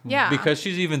too. Yeah, because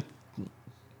she's even.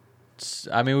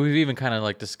 I mean, we've even kind of,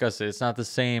 like, discussed it. It's not the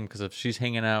same, because if she's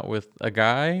hanging out with a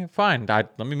guy, fine.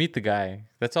 Let me meet the guy.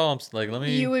 That's all I'm like. Let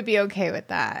me. You would be okay with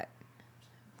that.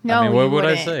 No, I mean, what would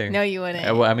I say? No, you wouldn't.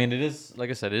 I mean, it is, like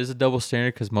I said, it is a double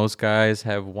standard, because most guys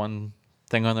have one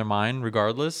thing on their mind,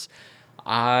 regardless.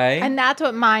 And that's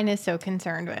what mine is so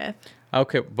concerned with.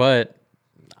 Okay, but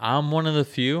I'm one of the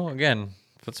few. Again,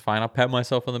 that's fine. I'll pat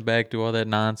myself on the back, do all that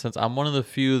nonsense. I'm one of the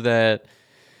few that.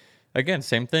 Again,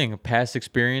 same thing. Past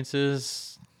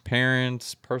experiences,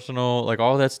 parents, personal, like,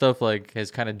 all that stuff, like,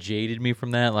 has kind of jaded me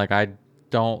from that. Like, I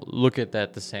don't look at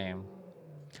that the same.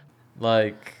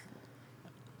 Like,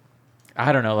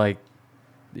 I don't know. Like,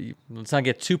 let's not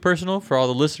get too personal for all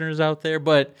the listeners out there,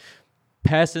 but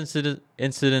past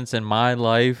incidents in my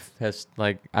life has,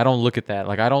 like, I don't look at that.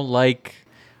 Like, I don't like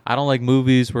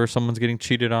movies where someone's getting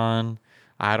cheated on.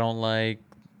 I don't like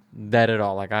that at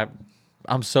all. Like,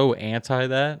 I'm so anti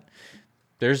that.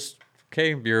 There's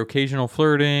your occasional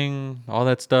flirting, all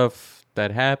that stuff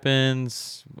that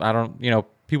happens.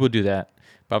 People do that.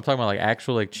 But I'm talking about, like,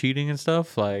 actual, like, cheating and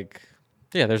stuff. Like,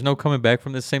 yeah, there's no coming back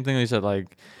from this. Same thing that you said,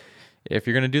 like, if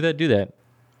you're going to do that, do that.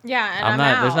 Yeah, and I'm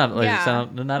not. There's not, like, it's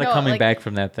not a coming back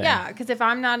from that thing. Yeah, because if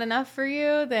I'm not enough for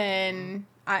you, then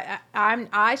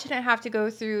I shouldn't have to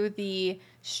go through the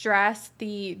stress,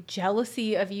 the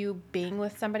jealousy of you being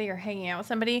with somebody or hanging out with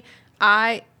somebody.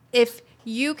 If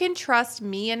you can trust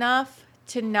me enough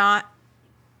to not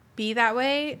be that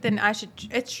way, then I should.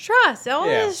 It's trust. It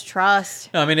is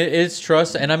trust. No, I mean, it's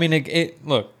trust, and I mean,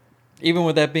 look. Even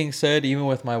with that being said, even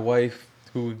with my wife,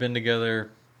 who we've been together,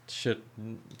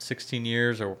 16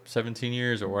 years or 17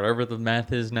 years or whatever the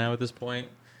math is now at this point.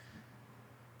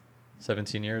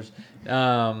 17 years.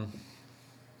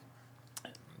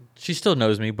 she still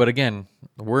knows me, but again,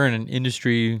 we're in an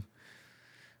industry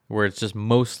where it's just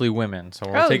mostly women. So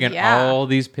we're taking all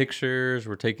these pictures.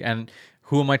 And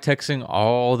who am I texting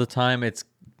all the time? It's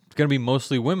going to be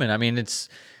mostly women. I mean,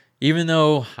 even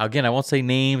though, again, I won't say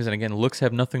names, and again, looks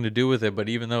have nothing to do with it, but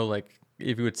even though, like,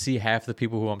 if you would see half the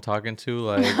people who I'm talking to,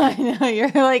 like... I know,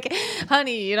 you're like,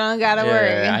 honey, you don't gotta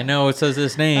worry. I know it says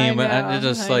this name, but it's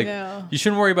just like, you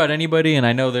shouldn't worry about anybody, and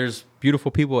I know there's beautiful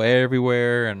people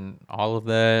everywhere and all of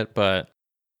that, but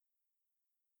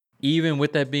even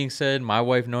with that being said, my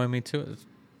wife knowing me too,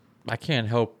 I can't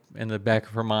help in the back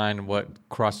of her mind what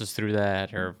crosses through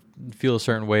that or feel a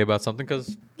certain way about something,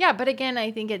 because... Yeah, but again,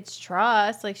 I think it's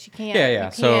trust. Like, she can't... Yeah.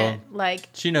 So, like...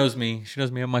 She knows me. She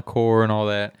knows me at my core and all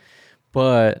that.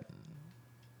 But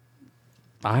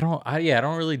I don't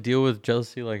really deal with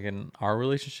jealousy like in our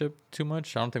relationship too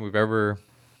much. I don't think we've ever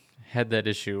had that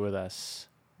issue with us.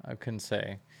 I couldn't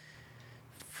say.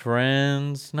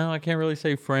 Friends, no, I can't really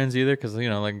say friends either, because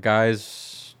like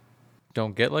guys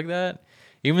don't get like that.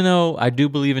 Even though I do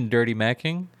believe in dirty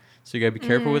macking, so you gotta be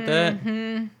careful with that.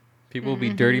 People will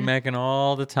be dirty macking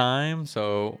all the time,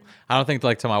 so I don't think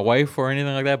like to my wife or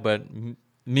anything like that, but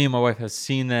me and my wife have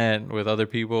seen that with other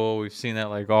people. We've seen that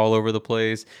like all over the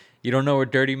place. You don't know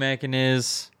what dirty macking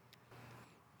is?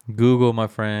 Google, my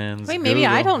friends. Wait, maybe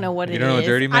Google. I don't know what it is. You don't know what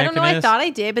dirty macking is? I don't know. I thought I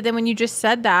did, but then when you just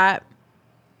said that.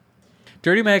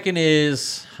 Dirty macking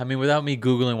is, I mean, without me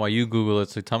Googling while you Google it,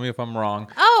 so tell me if I'm wrong.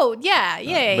 Oh, yeah.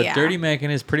 But dirty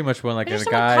macking is pretty much when like a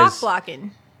guy's... cock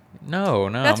blocking. No.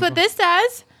 That's what this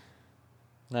says?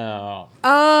 No.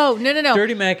 Oh, no.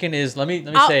 Dirty macking is, let me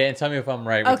say it and tell me if I'm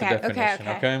right with the definition,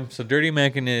 okay? So dirty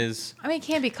macking is... I mean, it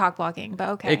can be cock blocking, but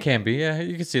okay. It can be, yeah.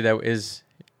 You can see that is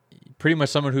pretty much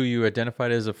someone who you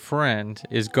identified as a friend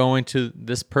is going to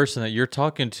this person that you're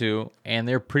talking to, and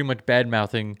they're pretty much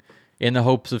bad-mouthing in the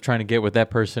hopes of trying to get with that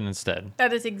person instead.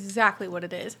 That is exactly what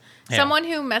it is. Yeah. Someone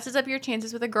who messes up your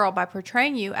chances with a girl by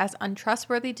portraying you as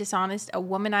untrustworthy, dishonest, a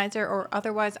womanizer, or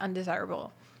otherwise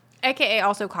undesirable. AKA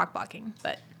also cock blocking,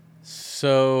 but...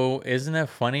 So, isn't that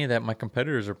funny that my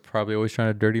competitors are probably always trying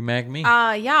to dirty mac me?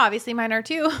 Yeah, obviously mine are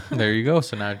too. There you go.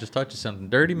 So now I just taught you something.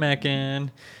 Dirty macking.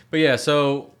 But yeah,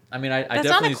 so, I mean, I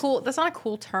definitely... That's not a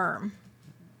cool term.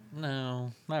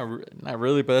 No, not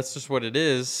really, but that's just what it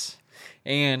is.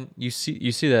 And you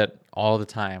see that all the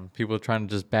time. People are trying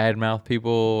to just badmouth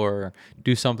people or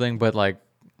do something, but like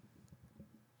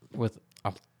with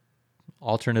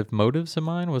alternative motives in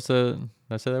mind. Did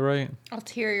I say that right?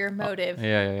 Ulterior motive.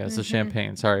 Yeah. It's the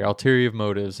champagne. Sorry, ulterior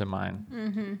motives in mind.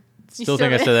 Mm-hmm. Still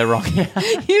think I said that wrong.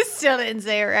 You still didn't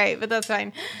say it right, but that's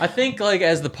fine. I think like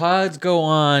as the pods go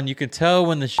on, you can tell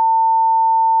when the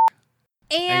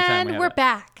And we're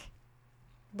back.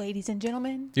 Ladies and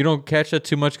gentlemen. You don't catch that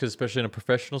too much, because especially in a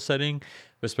professional setting,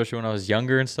 especially when I was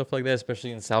younger and stuff like that,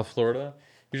 especially in South Florida,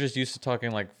 you're just used to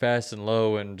talking like fast and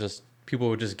low, and just people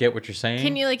would just get what you're saying.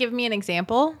 Can you like give me an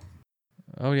example?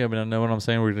 Oh yeah, but I know what I'm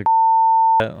saying. We're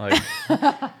like,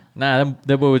 nah,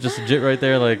 that boy was just legit right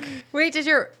there. Like, wait, does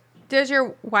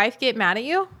your wife get mad at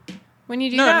you when you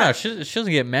do that? No, she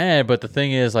doesn't get mad. But the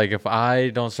thing is, like, if I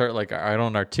don't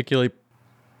articulate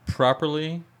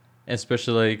properly,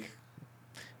 especially like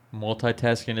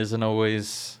multitasking isn't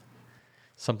always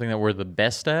something that we're the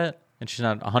best at, and she's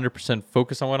not 100%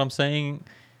 focused on what I'm saying.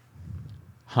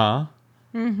 Huh?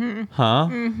 Mm-hmm. Huh?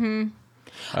 Mm-hmm.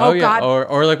 Oh yeah. God.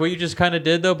 Or like what you just kind of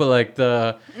did though, but like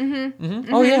the. Mm-hmm.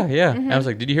 Mm-hmm. Oh yeah. Mm-hmm. And I was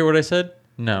like, did you hear what I said?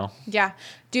 No. Yeah,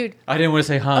 dude. I didn't want to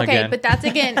say huh again. Okay, but that's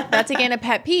again a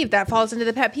pet peeve. That falls into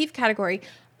the pet peeve category.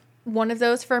 One of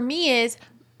those for me is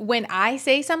when I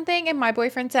say something and my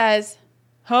boyfriend says,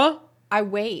 "Huh?" I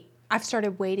wait. I've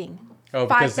started waiting. Oh,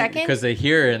 5 seconds. Because they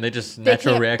hear it and they just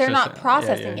natural reaction. They're not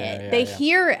processing it. They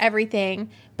hear everything,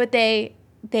 but they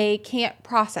can't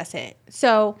process it.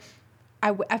 So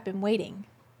I've been waiting.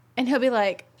 And he'll be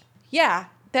like, yeah,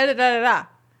 da-da-da-da-da.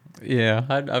 Yeah,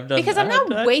 I've done that. Because I'm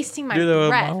not wasting my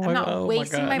breath. I'm not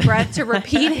wasting my breath to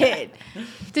repeat it.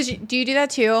 Do you do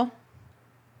that too?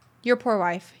 Your poor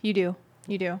wife. You do.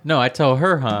 No, I tell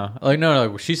her, huh? Like,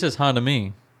 no, she says, huh, to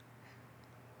me.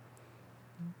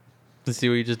 You see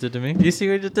what you just did to me? You see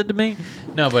what you just did to me?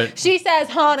 No, but... She says,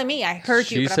 huh, to me. I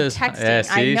heard you, but I'm texting. Yeah,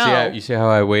 see, I know. You see how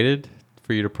I waited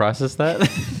for you to process that?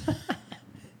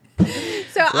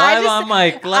 So live on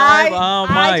mic.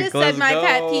 I just said my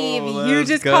pet peeve. You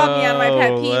just called me on my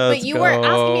pet peeve, but you were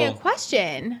asking me a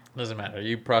question. Doesn't matter.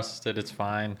 You processed it. It's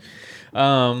fine.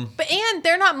 And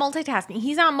they're not multitasking.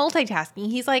 He's not multitasking.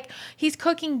 He's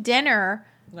cooking dinner.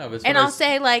 No, but and I'll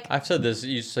say like I've said this.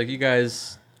 You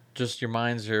guys, just your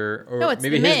minds are. Or no, it's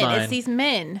maybe the men. His mind. It's these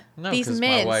men. No, these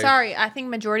men. Sorry, I think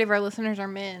majority of our listeners are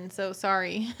men. So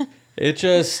sorry. It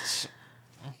just,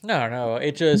 no.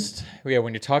 It just, yeah,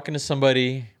 when you're talking to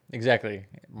somebody, exactly.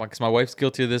 Because my wife's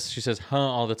guilty of this. She says, huh,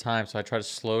 all the time. So I try to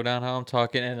slow down how I'm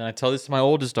talking. And I tell this to my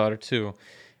oldest daughter, too.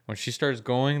 When she starts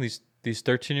going, these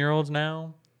 13-year-olds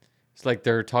now, it's like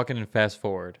they're talking in fast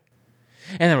forward.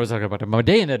 And then we're talking about my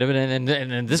day, and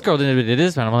this girl did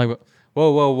this, and I'm like, whoa.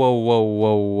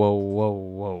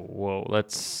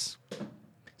 Let's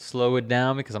slow it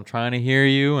down because I'm trying to hear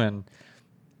you. And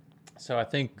so I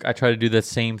think I try to do the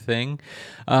same thing.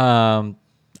 I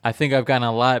think I've gotten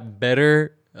a lot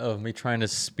better of me trying to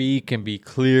speak and be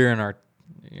clear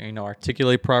and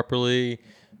articulate properly.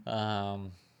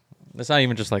 It's not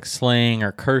even just like slang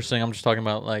or cursing. I'm just talking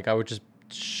about like I would just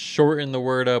shorten the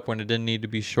word up when it didn't need to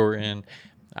be shortened.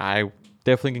 I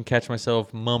definitely can catch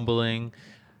myself mumbling.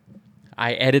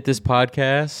 I edit this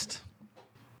podcast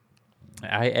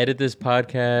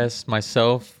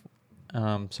myself,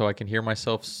 so I can hear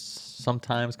myself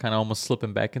sometimes kind of almost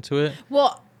slipping back into it.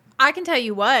 Well, I can tell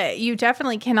you what, you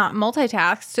definitely cannot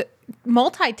multitask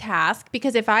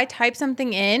because if I type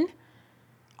something in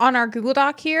on our Google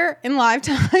Doc here in live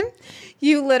time,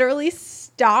 you literally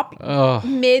stop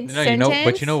mid-sentence.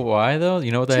 But you know why though?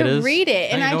 You know what that is? To read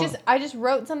it. And I just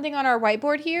wrote something on our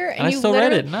whiteboard here, and you still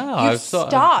read it. No, you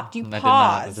stopped. You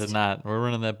paused. I did not. We're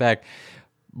running that back.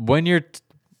 When you're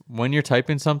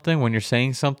typing something, when you're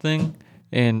saying something,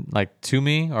 and like to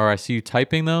me, or I see you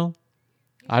typing though,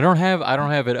 I don't have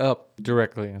it up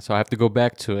directly, so I have to go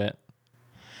back to it.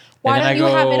 Why don't you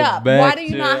have it up? Why do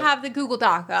you not have the Google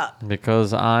Doc up?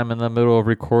 Because I'm in the middle of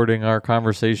recording our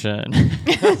conversation.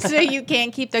 So you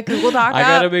can't keep the Google Doc up? I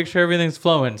gotta make sure everything's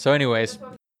flowing. So anyways,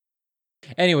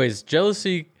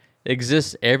 jealousy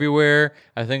exists everywhere.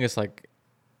 I think it's like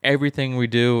everything we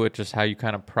do. It's just how you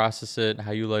kind of process it,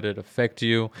 how you let it affect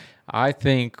you. I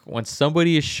think when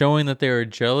somebody is showing that they are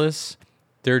jealous,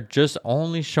 they're just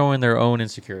only showing their own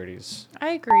insecurities.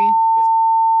 I agree.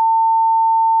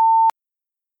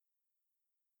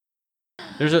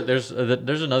 There's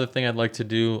another thing I'd like to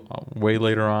do way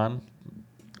later on.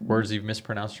 Words you've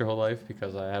mispronounced your whole life,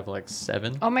 because I have like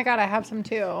 7. Oh my God, I have some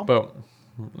too. But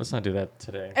let's not do that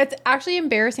today. It's actually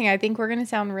embarrassing. I think we're going to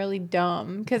sound really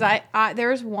dumb because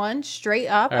there's one straight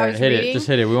up. All right, I was hit reading. it. Just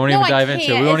hit it. We won't even dive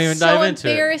into it. We won't even dive into it. It's so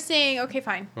embarrassing. Okay,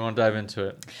 fine. We won't dive into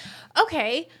it.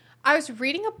 Okay. I was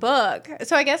reading a book.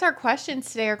 So I guess our questions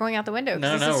today are going out the window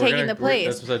because this is taking the place.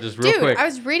 That's what I just real quick. I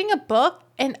was reading a book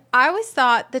and I always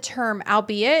thought the term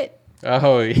albeit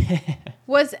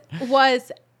was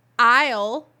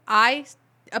I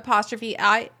apostrophe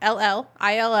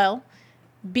ILL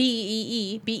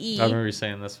BEE. I remember you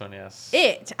saying this one, yes.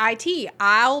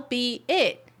 I'll be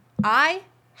it. I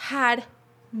had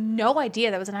no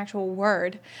idea that was an actual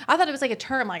word. I thought it was like a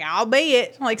term, like I'll be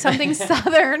it, like something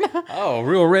Southern. Oh,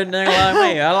 real redneck like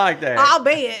me. I like that. I'll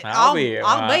be it. I'll be it.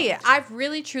 I'll be it. I've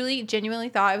really, truly, genuinely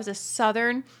thought it was a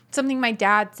Southern, something my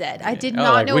dad said. I did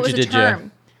not know it was a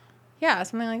term. Yeah,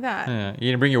 something like that. Yeah.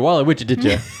 You didn't bring your wallet with you, did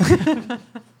you?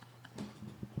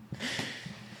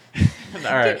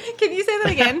 All right. Can you say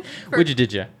that again? Would you,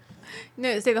 did you?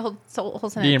 No, say the whole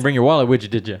sentence. You didn't bring your wallet with you,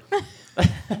 did you?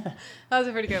 That was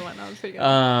a pretty good one.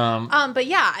 But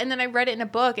yeah, and then I read it in a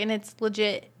book, and it's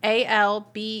legit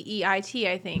ALBEIT,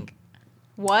 I think.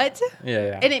 What?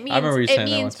 Yeah. And it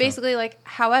means basically like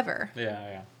however.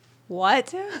 Yeah.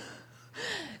 What?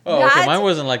 Oh, okay. Mine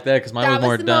wasn't like that because mine was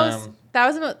more dumb. That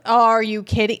was the most. Oh, are you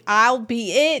kidding? I'll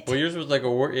be it. Well, yours was like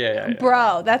a word. Yeah.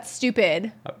 Bro, that's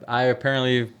stupid. I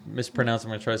apparently mispronounced. I'm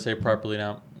going to try to say it properly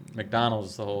now.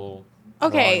 McDonald's the whole.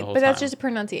 Okay, but that's just a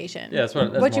pronunciation. Yeah, that's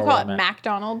what. What'd you call it?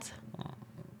 McDonald's?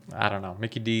 I don't know.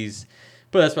 Mickey D's.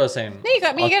 But that's what I was saying. No, you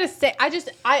got me. You got to say.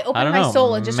 I opened my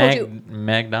soul and just told you.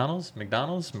 McDonald's. I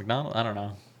don't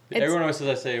know. Everyone always says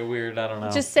I say it weird. I don't know.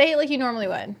 Just say it like you normally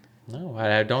would. No,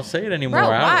 I don't say it anymore. Bro,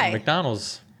 why?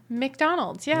 McDonald's.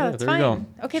 Yeah, that's fine. Go.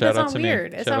 Okay, Shout that's not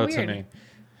weird. It's not weird. To me.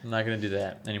 I'm not going to do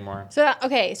that anymore. So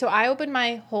I opened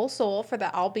my whole soul for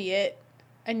the albeit,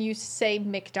 and you say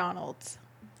McDonald's.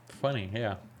 Funny,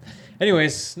 yeah.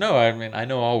 Anyways, no, I mean, I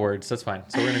know all words. That's fine.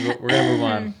 So we're gonna move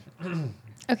on.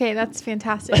 Okay, that's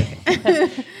fantastic.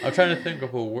 I'm trying to think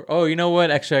of a word. Oh, you know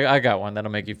what? Actually, I got one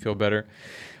that'll make you feel better.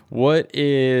 What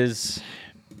is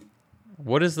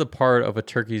the part of a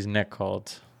turkey's neck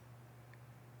called?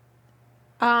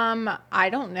 I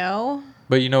don't know.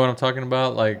 But you know what I'm talking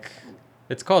about? Like,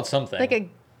 it's called something.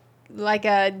 Like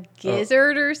a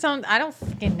gizzard or something. I don't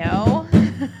fucking know.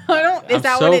 Is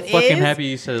that what it is? I'm so fucking happy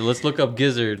you said it. Let's look up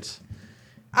gizzards.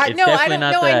 I know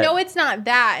it's not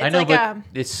that. It's I know, but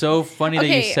it's so funny that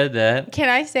you said that. Can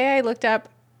I say I looked up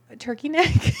turkey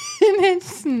neck? and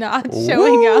it's not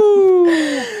showing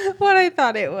up what I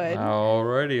thought it would.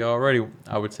 Already.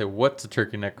 I would say, what's a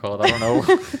turkey neck called? I don't know.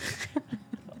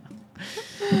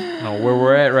 I don't know where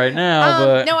we're at right now,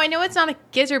 but no, I know it's not a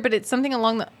gizzard, but it's something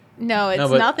along the. No,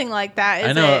 it's nothing like that.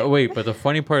 I know. Wait, but the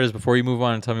funny part is, before you move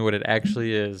on and tell me what it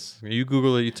actually is, you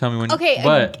Google it. You tell me when. Okay,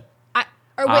 but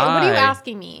what are you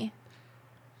asking me?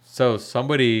 So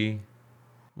somebody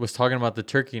was talking about the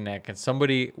turkey neck, and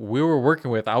somebody we were working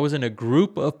with. I was in a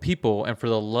group of people, and for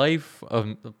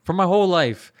my whole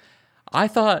life, I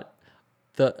thought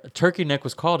the turkey neck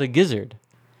was called a gizzard.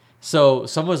 So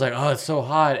someone was like, "Oh, it's so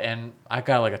hot," and I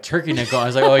got like a turkey neck on. I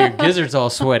was like, "Oh, your gizzard's all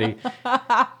sweaty."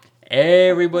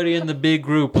 Everybody in the big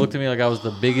group looked at me like I was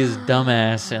the biggest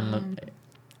dumbass,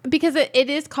 because it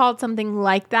is called something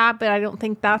like that, but I don't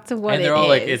think that's what it is. And they're all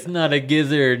like, "It's not a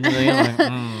gizzard." And I'm like,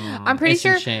 I'm pretty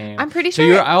sure. I'm pretty sure. So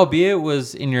your albeit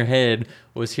was in your head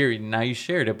was here. Now you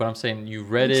shared it, but I'm saying you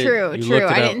read it. True.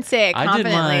 I didn't say it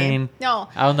confidently. I did mine. No,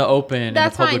 out in the open.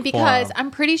 That's in the fine because forum.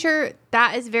 I'm pretty sure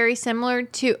that is very similar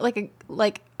to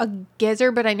like a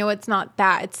gizzard, but I know it's not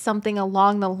that. It's something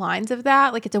along the lines of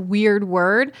that. Like it's a weird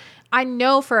word. I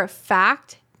know for a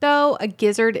fact though, a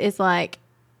gizzard is like.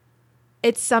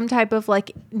 It's some type of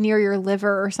like near your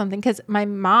liver or something. Because my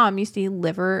mom used to eat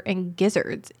liver and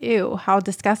gizzards. Ew, how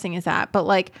disgusting is that? But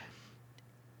like,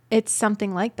 it's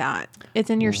something like that. It's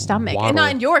in your stomach. Waddle. And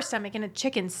not in your stomach, in a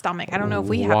chicken's stomach. I don't know if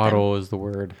we have Waddle is the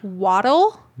word.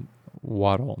 Waddle?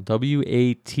 Waddle. W-A-T-T-L-E.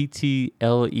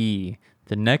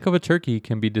 The neck of a turkey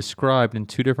can be described in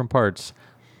two different parts.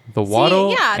 The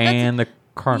waddle and the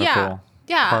carnacle.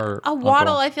 Yeah. A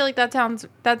waddle, I feel like that sounds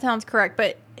correct.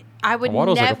 But I would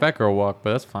waddle's like a fat girl walk,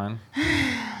 but that's fine.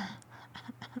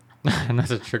 And that's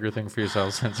a trigger thing for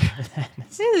yourself, censor that.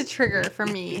 This is a trigger for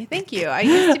me. Thank you. I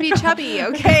used to be chubby,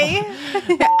 okay?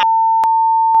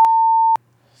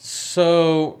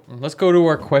 So let's go to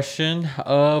our question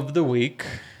of the week.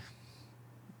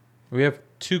 We have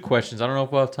two questions. I don't know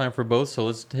if we'll have time for both, so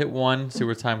let's hit one, see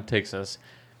where time takes us.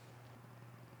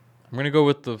 I'm gonna go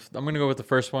with the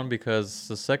first one because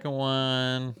the second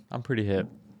one I'm pretty hip.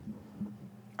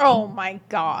 Oh my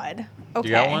God. Okay.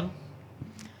 You got one?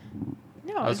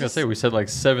 No. I was going to say, we said like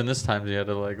 7 this time. So you had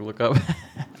to like look up.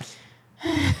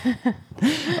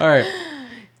 All right.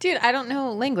 Dude, I don't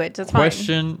know language. That's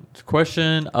fine.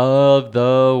 Question of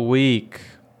the week.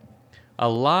 A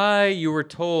lie you were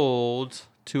told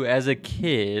to as a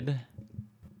kid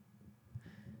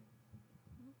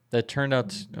that turned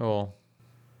out No,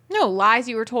 lies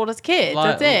you were told as kids.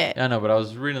 That's it. I know, but I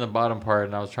was reading the bottom part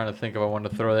and I was trying to think if I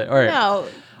wanted to throw that. All right. No.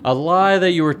 A lie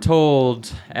that you were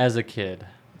told as a kid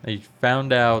that you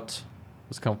found out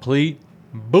was complete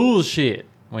bullshit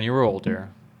when you were older.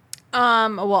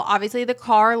 Well, obviously the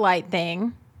car light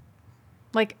thing.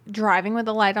 Like driving with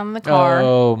the light on the car.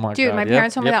 Oh my God. Dude, my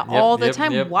parents told me that all the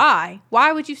time. Yep. Why?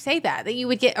 Why would you say that? That you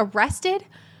would get arrested?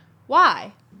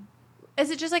 Why?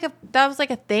 Is it just like that was like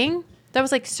a thing? That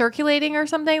was like circulating or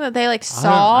something that they like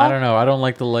saw. I don't know. I don't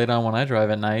like the light on when I drive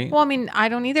at night. Well, I mean, I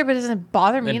don't either, but it doesn't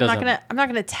bother me. I'm not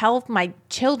gonna tell my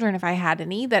children if I had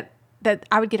any that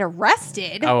I would get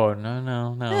arrested. Oh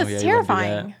no. That's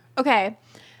terrifying. Okay.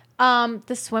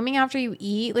 The swimming after you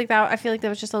eat, like that, I feel like that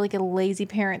was just a lazy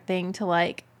parent thing to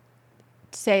like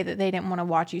say that they didn't want to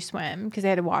watch you swim because they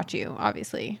had to watch you,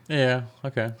 obviously. Yeah.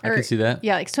 Okay. I can see that.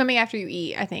 Yeah, like swimming after you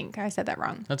eat. I think I said that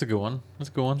wrong. That's a good one.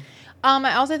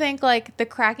 I also think like the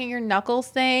cracking your knuckles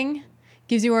thing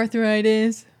gives you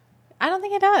arthritis. I don't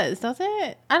think it does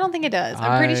it? I don't think it does.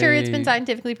 I'm pretty sure it's been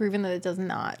scientifically proven that it does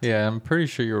not. Yeah, I'm pretty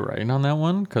sure you're right on that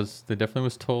one because they definitely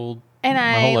was told.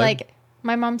 And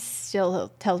my mom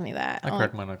still tells me that. I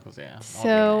crack my knuckles, yeah.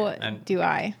 So do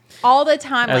I. All the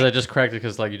time. As I just cracked it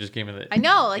because you just gave me the I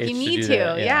know, like you need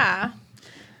to. Yeah.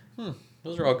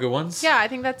 Those are all good ones. Yeah, I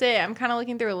think that's it. I'm kind of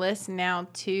looking through a list now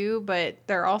too, but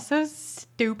they're all so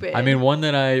stupid. I mean, one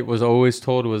that I was always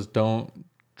told was don't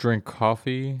drink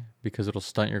coffee because it'll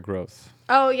stunt your growth.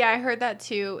 Oh, yeah, I heard that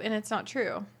too, and it's not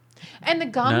true. And the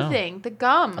gum thing, the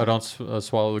gum. Oh, don't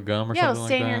swallow the gum or something like that? Yeah, it'll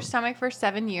stay in your stomach for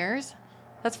 7 years.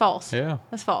 That's false. Yeah.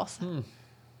 That's false.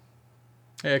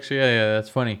 Actually, yeah, that's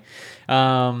funny.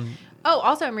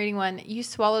 Also, I'm reading one. You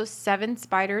swallow 7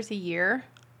 spiders a year.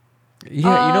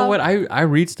 Yeah, you know what? I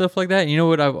read stuff like that. And you know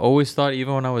what I've always thought,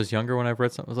 even when I was younger, when I've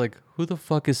read something, I was like, who the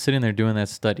fuck is sitting there doing that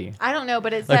study? I don't know,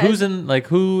 but it like says...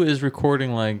 who is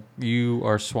recording like you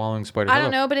are swallowing spiders? I don't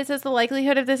know, but it says the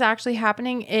likelihood of this actually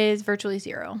happening is virtually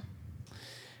 0.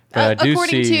 But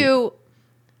according to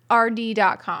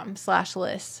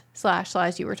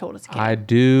rd.com/list/lies you were told as a kid. I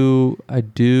do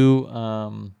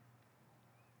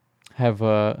have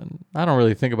I don't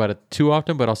really think about it too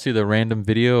often, but I'll see the random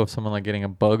video of someone like getting a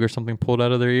bug or something pulled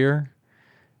out of their ear,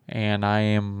 and I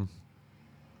am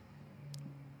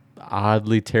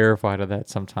oddly terrified of that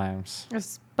sometimes.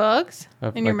 There's bugs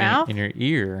in your mouth? In your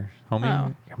ear.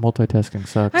 Homie, multitasking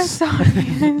sucks. I'm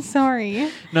sorry. I'm sorry.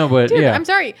 No, but dude, yeah. I'm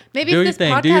sorry. Maybe do if this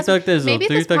podcast, maybe if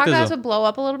this podcast would blow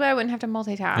up a little bit, I wouldn't have to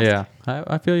multitask. Yeah,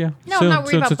 I feel you. No, I'm not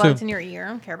worried about bugs in your ear. I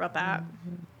don't care about that.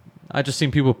 I just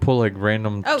seen people pull like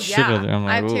random shit out of there. I'm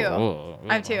like,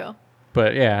 I have too.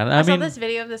 But yeah, I saw this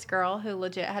video of this girl who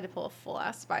legit had to pull a full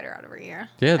ass spider out of her ear.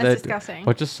 Yeah, that's disgusting.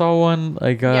 I just saw one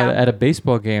like at a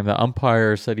baseball game. The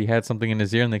umpire said he had something in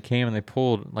his ear, and they came and they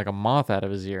pulled like a moth out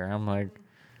of his ear. I'm like,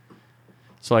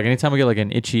 so like anytime I get like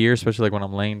an itchy ear, especially like when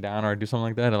I'm laying down or I do something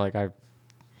like that, I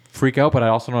freak out. But I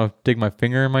also don't want to dig my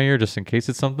finger in my ear just in case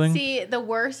it's something. See, the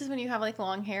worst is when you have like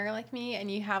long hair like me,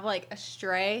 and you have like a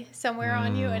stray somewhere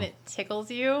on you, and it tickles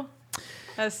you.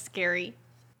 That's scary.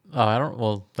 Oh,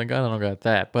 well, thank God I don't got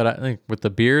that. But I think with the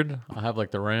beard, I have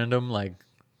like the random like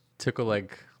tickle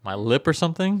like my lip or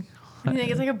something. You think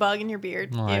it's like a bug in your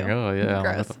beard? I'm like, oh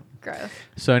yeah. Gross.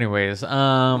 So anyways,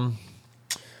 a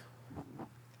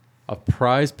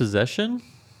prized possession?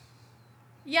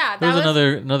 Yeah, There's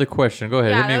another question. Go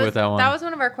ahead, hit me with that one. That was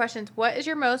one of our questions. What is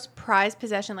your most prized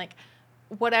possession? Like,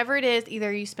 whatever it is,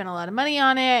 either you spend a lot of money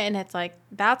on it and it's like,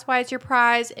 that's why it's your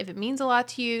prize. If it means a lot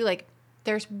to you, like,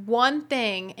 there's one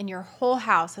thing in your whole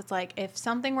house that's like, if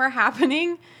something were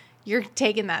happening, you're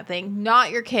taking that thing. Not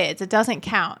your kids. It doesn't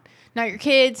count. Not your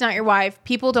kids, not your wife.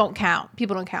 People don't count.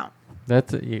 People don't count.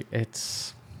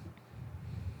 It's...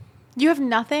 You have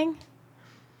nothing?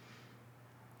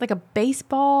 Like a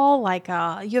baseball? Like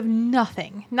you have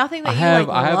nothing. Nothing that love.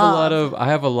 I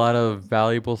have a lot of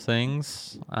valuable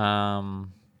things.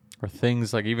 Or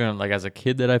things like even like as a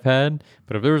kid that I've had,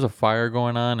 but if there was a fire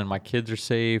going on and my kids are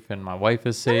safe and my wife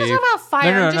is safe, I'm not talking about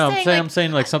fire. No. I'm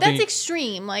saying like something. That's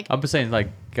extreme. Like I'm saying like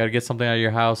gotta get something out of your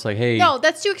house. Like hey, no,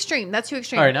 that's too extreme. All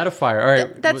right, not a fire. All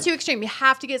right, that's too extreme. You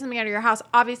have to get something out of your house.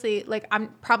 Obviously, like I'm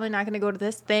probably not going to go to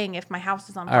this thing if my house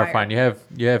is on fire. All right, fine. You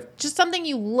have just something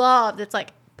you love that's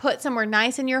like put somewhere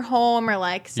nice in your home or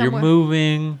like somewhere. You're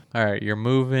moving. All right, you're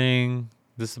moving.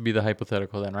 This would be the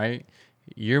hypothetical then, right?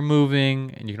 You're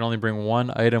moving, and you can only bring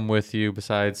one item with you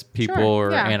besides people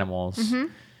or animals. Mm-hmm.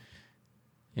 And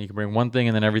you can bring one thing,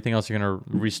 and then everything else you're going to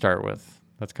restart with.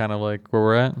 That's kind of like where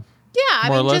we're at? Yeah.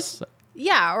 More or less?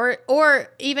 Or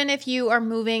even if you are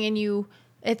moving and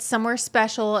it's somewhere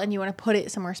special, and you want to put it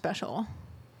somewhere special.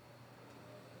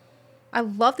 I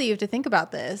love that you have to think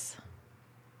about this.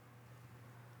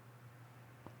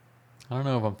 I don't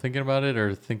know if I'm thinking about it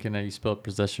or thinking that you spelled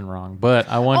possession wrong, but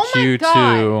I want you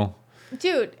to...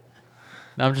 Dude.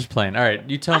 No, I'm just playing. All right.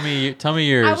 You tell me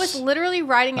yours. I was literally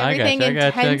writing everything in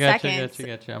 10 seconds. I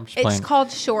got you. I'm just playing. It's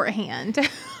called shorthand.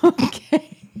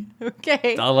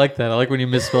 Okay. I like that. I like when you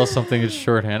misspell something as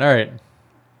shorthand. All right.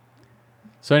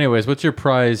 So anyways, what's your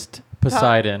prized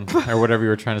Poseidon or whatever you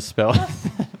were trying to spell?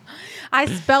 I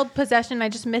spelled possession. I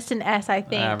just missed an S, I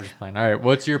think. I'm just playing. All right.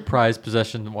 What's your prized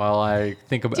possession while I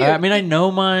think about it? I mean, I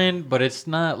know mine, but it's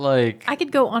not like... I could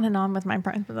go on and on with my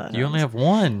prized possession. You only have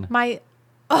one.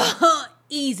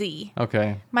 Easy.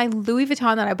 Okay. My Louis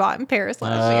Vuitton that I bought in Paris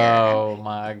last year. Oh,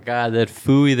 my God. That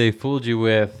fooey they fooled you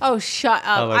with. Oh, shut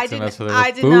up. I did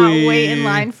not wait in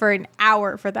line for an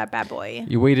hour for that bad boy.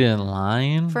 You waited in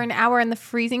line? For an hour in the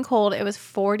freezing cold. It was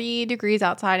 40 degrees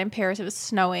outside in Paris. It was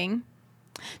snowing.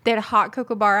 They had a hot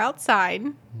cocoa bar outside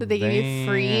that they gave you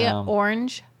free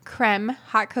orange creme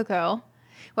hot cocoa.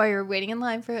 While you were waiting in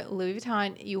line for Louis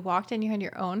Vuitton, you walked in, you had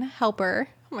your own helper.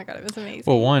 Oh my God, it was amazing.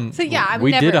 Well,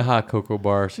 we did a hot cocoa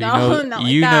bar, so I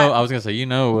was gonna say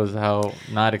was how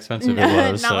not expensive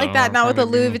it was. Not like that. Not with a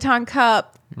Louis Vuitton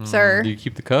cup, sir. Do you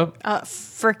keep the cup?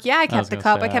 Frick yeah, I kept the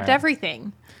cup. I kept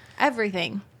everything.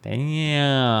 Everything.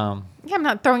 Damn. Yeah, I'm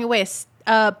not throwing away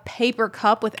a paper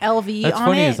cup with LV on it. That's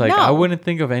funny. It's like I wouldn't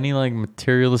think of any like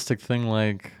materialistic thing.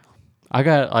 Like I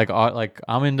got like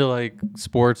I'm into like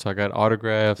sports. So I got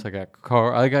autographs. I got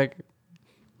car. I got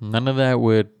none of that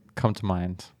would come to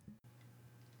mind.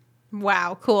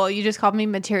 Wow, cool. You just called me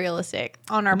materialistic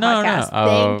on our podcast.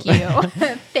 No. Thank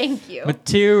you. Thank you.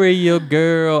 Material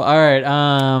girl. All right.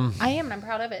 I am, and I'm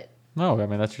proud of it. No, I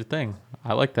mean that's your thing.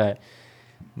 I like that.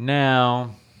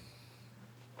 Now,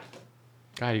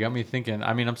 God, you got me thinking.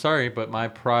 I mean, I'm sorry, but my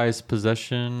prized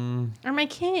possession are my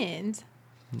kids.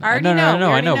 No, I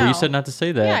know, but you said not to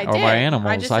say that. Yeah, I did. My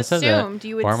animals. I just assumed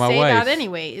you would say that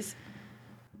anyways.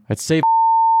 I'd say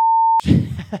You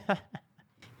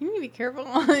need to be careful.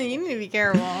 You need to be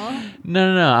careful.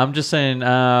 No. I'm just saying,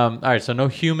 all right, so no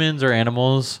humans or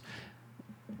animals.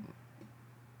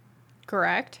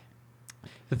 Correct.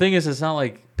 The thing is, it's not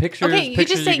like pictures. Okay, you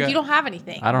just say you don't have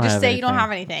anything. I don't just have say anything. you don't have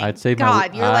anything. I'd say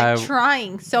God, you're like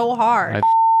trying so hard. I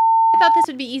thought this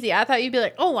would be easy. I thought you'd be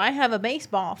like, oh, I have a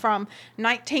baseball from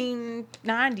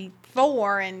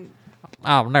 1994 and...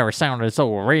 I've never sounded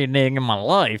so redneck in my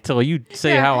life till you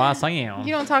say how I sound.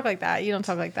 You don't talk like that.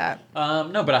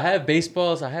 No, but I have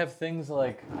baseballs. I have things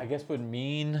like, I guess would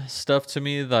mean stuff to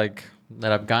me like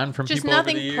that I've gotten from just people over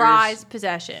the years. Just nothing prized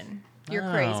possession. You're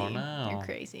crazy. No. You're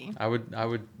crazy. I would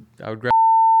grab.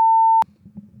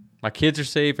 My kids are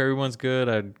safe. Everyone's good.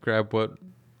 I'd grab what?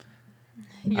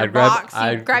 I'd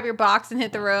grab your box and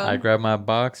hit the road. I'd grab my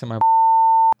box and my.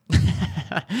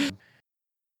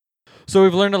 So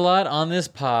we've learned a lot on this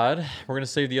pod. We're going to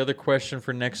save the other question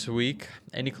for next week.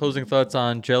 Any closing thoughts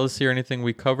on jealousy or anything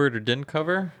we covered or didn't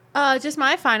cover? Just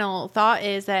my final thought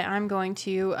is that I'm going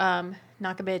to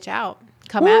knock a bitch out.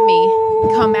 Come at me.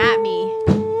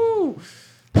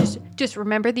 Just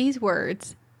remember these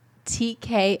words.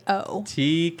 TKO.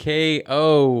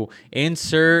 TKO.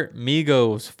 Insert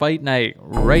Migos Fight Night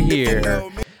right here.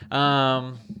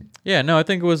 I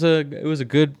think it was a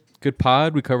good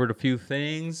pod. We covered a few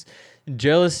things.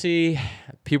 Jealousy,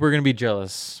 people are going to be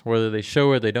jealous, whether they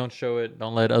show it, they don't show it.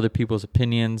 Don't let other people's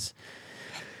opinions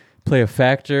play a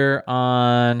factor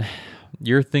on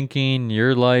your thinking,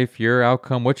 your life, your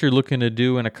outcome, what you're looking to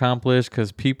do and accomplish,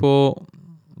 because people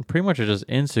pretty much are just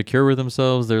insecure with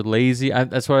themselves. They're lazy.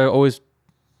 That's why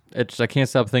I can't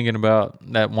stop thinking about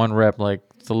that one rep. Like,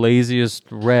 it's the laziest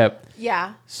rep.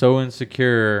 Yeah. So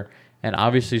insecure. And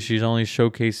obviously she's only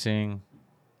showcasing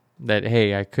that,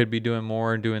 hey, I could be doing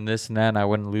more and doing this and that, and I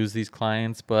wouldn't lose these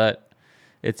clients, but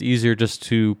it's easier just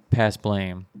to pass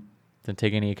blame than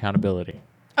take any accountability.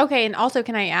 Okay, and also,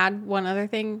 can I add one other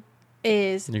thing?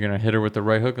 You're going to hit her with the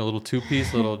right hook, a little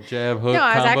two-piece, little jab hook No,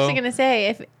 I was combo. actually going to say,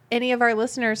 if any of our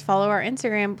listeners follow our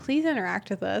Instagram, please interact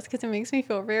with us, because it makes me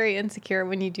feel very insecure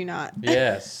when you do not.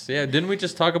 Yes. Yeah, didn't we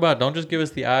just talk about, don't just give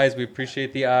us the eyes, we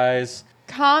appreciate the eyes.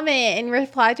 Comment and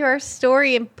reply to our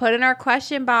story and put in our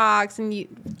question box and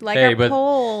our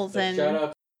polls.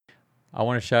 And I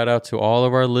want to shout out to all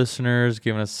of our listeners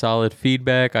giving us solid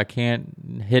feedback. I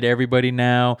can't hit everybody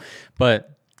now,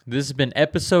 but this has been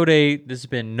episode 8. This has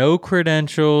been No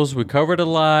Credentials. We covered a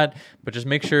lot, but just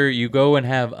make sure you go and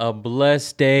have a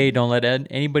blessed day. Don't let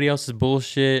anybody else's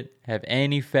bullshit have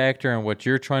any factor in what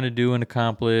you're trying to do and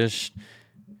accomplish.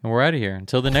 And we're out of here.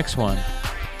 Until the next one.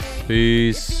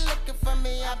 Peace.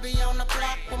 Be on the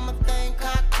block with my thing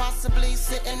cocked, possibly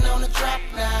sitting on the drop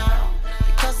now.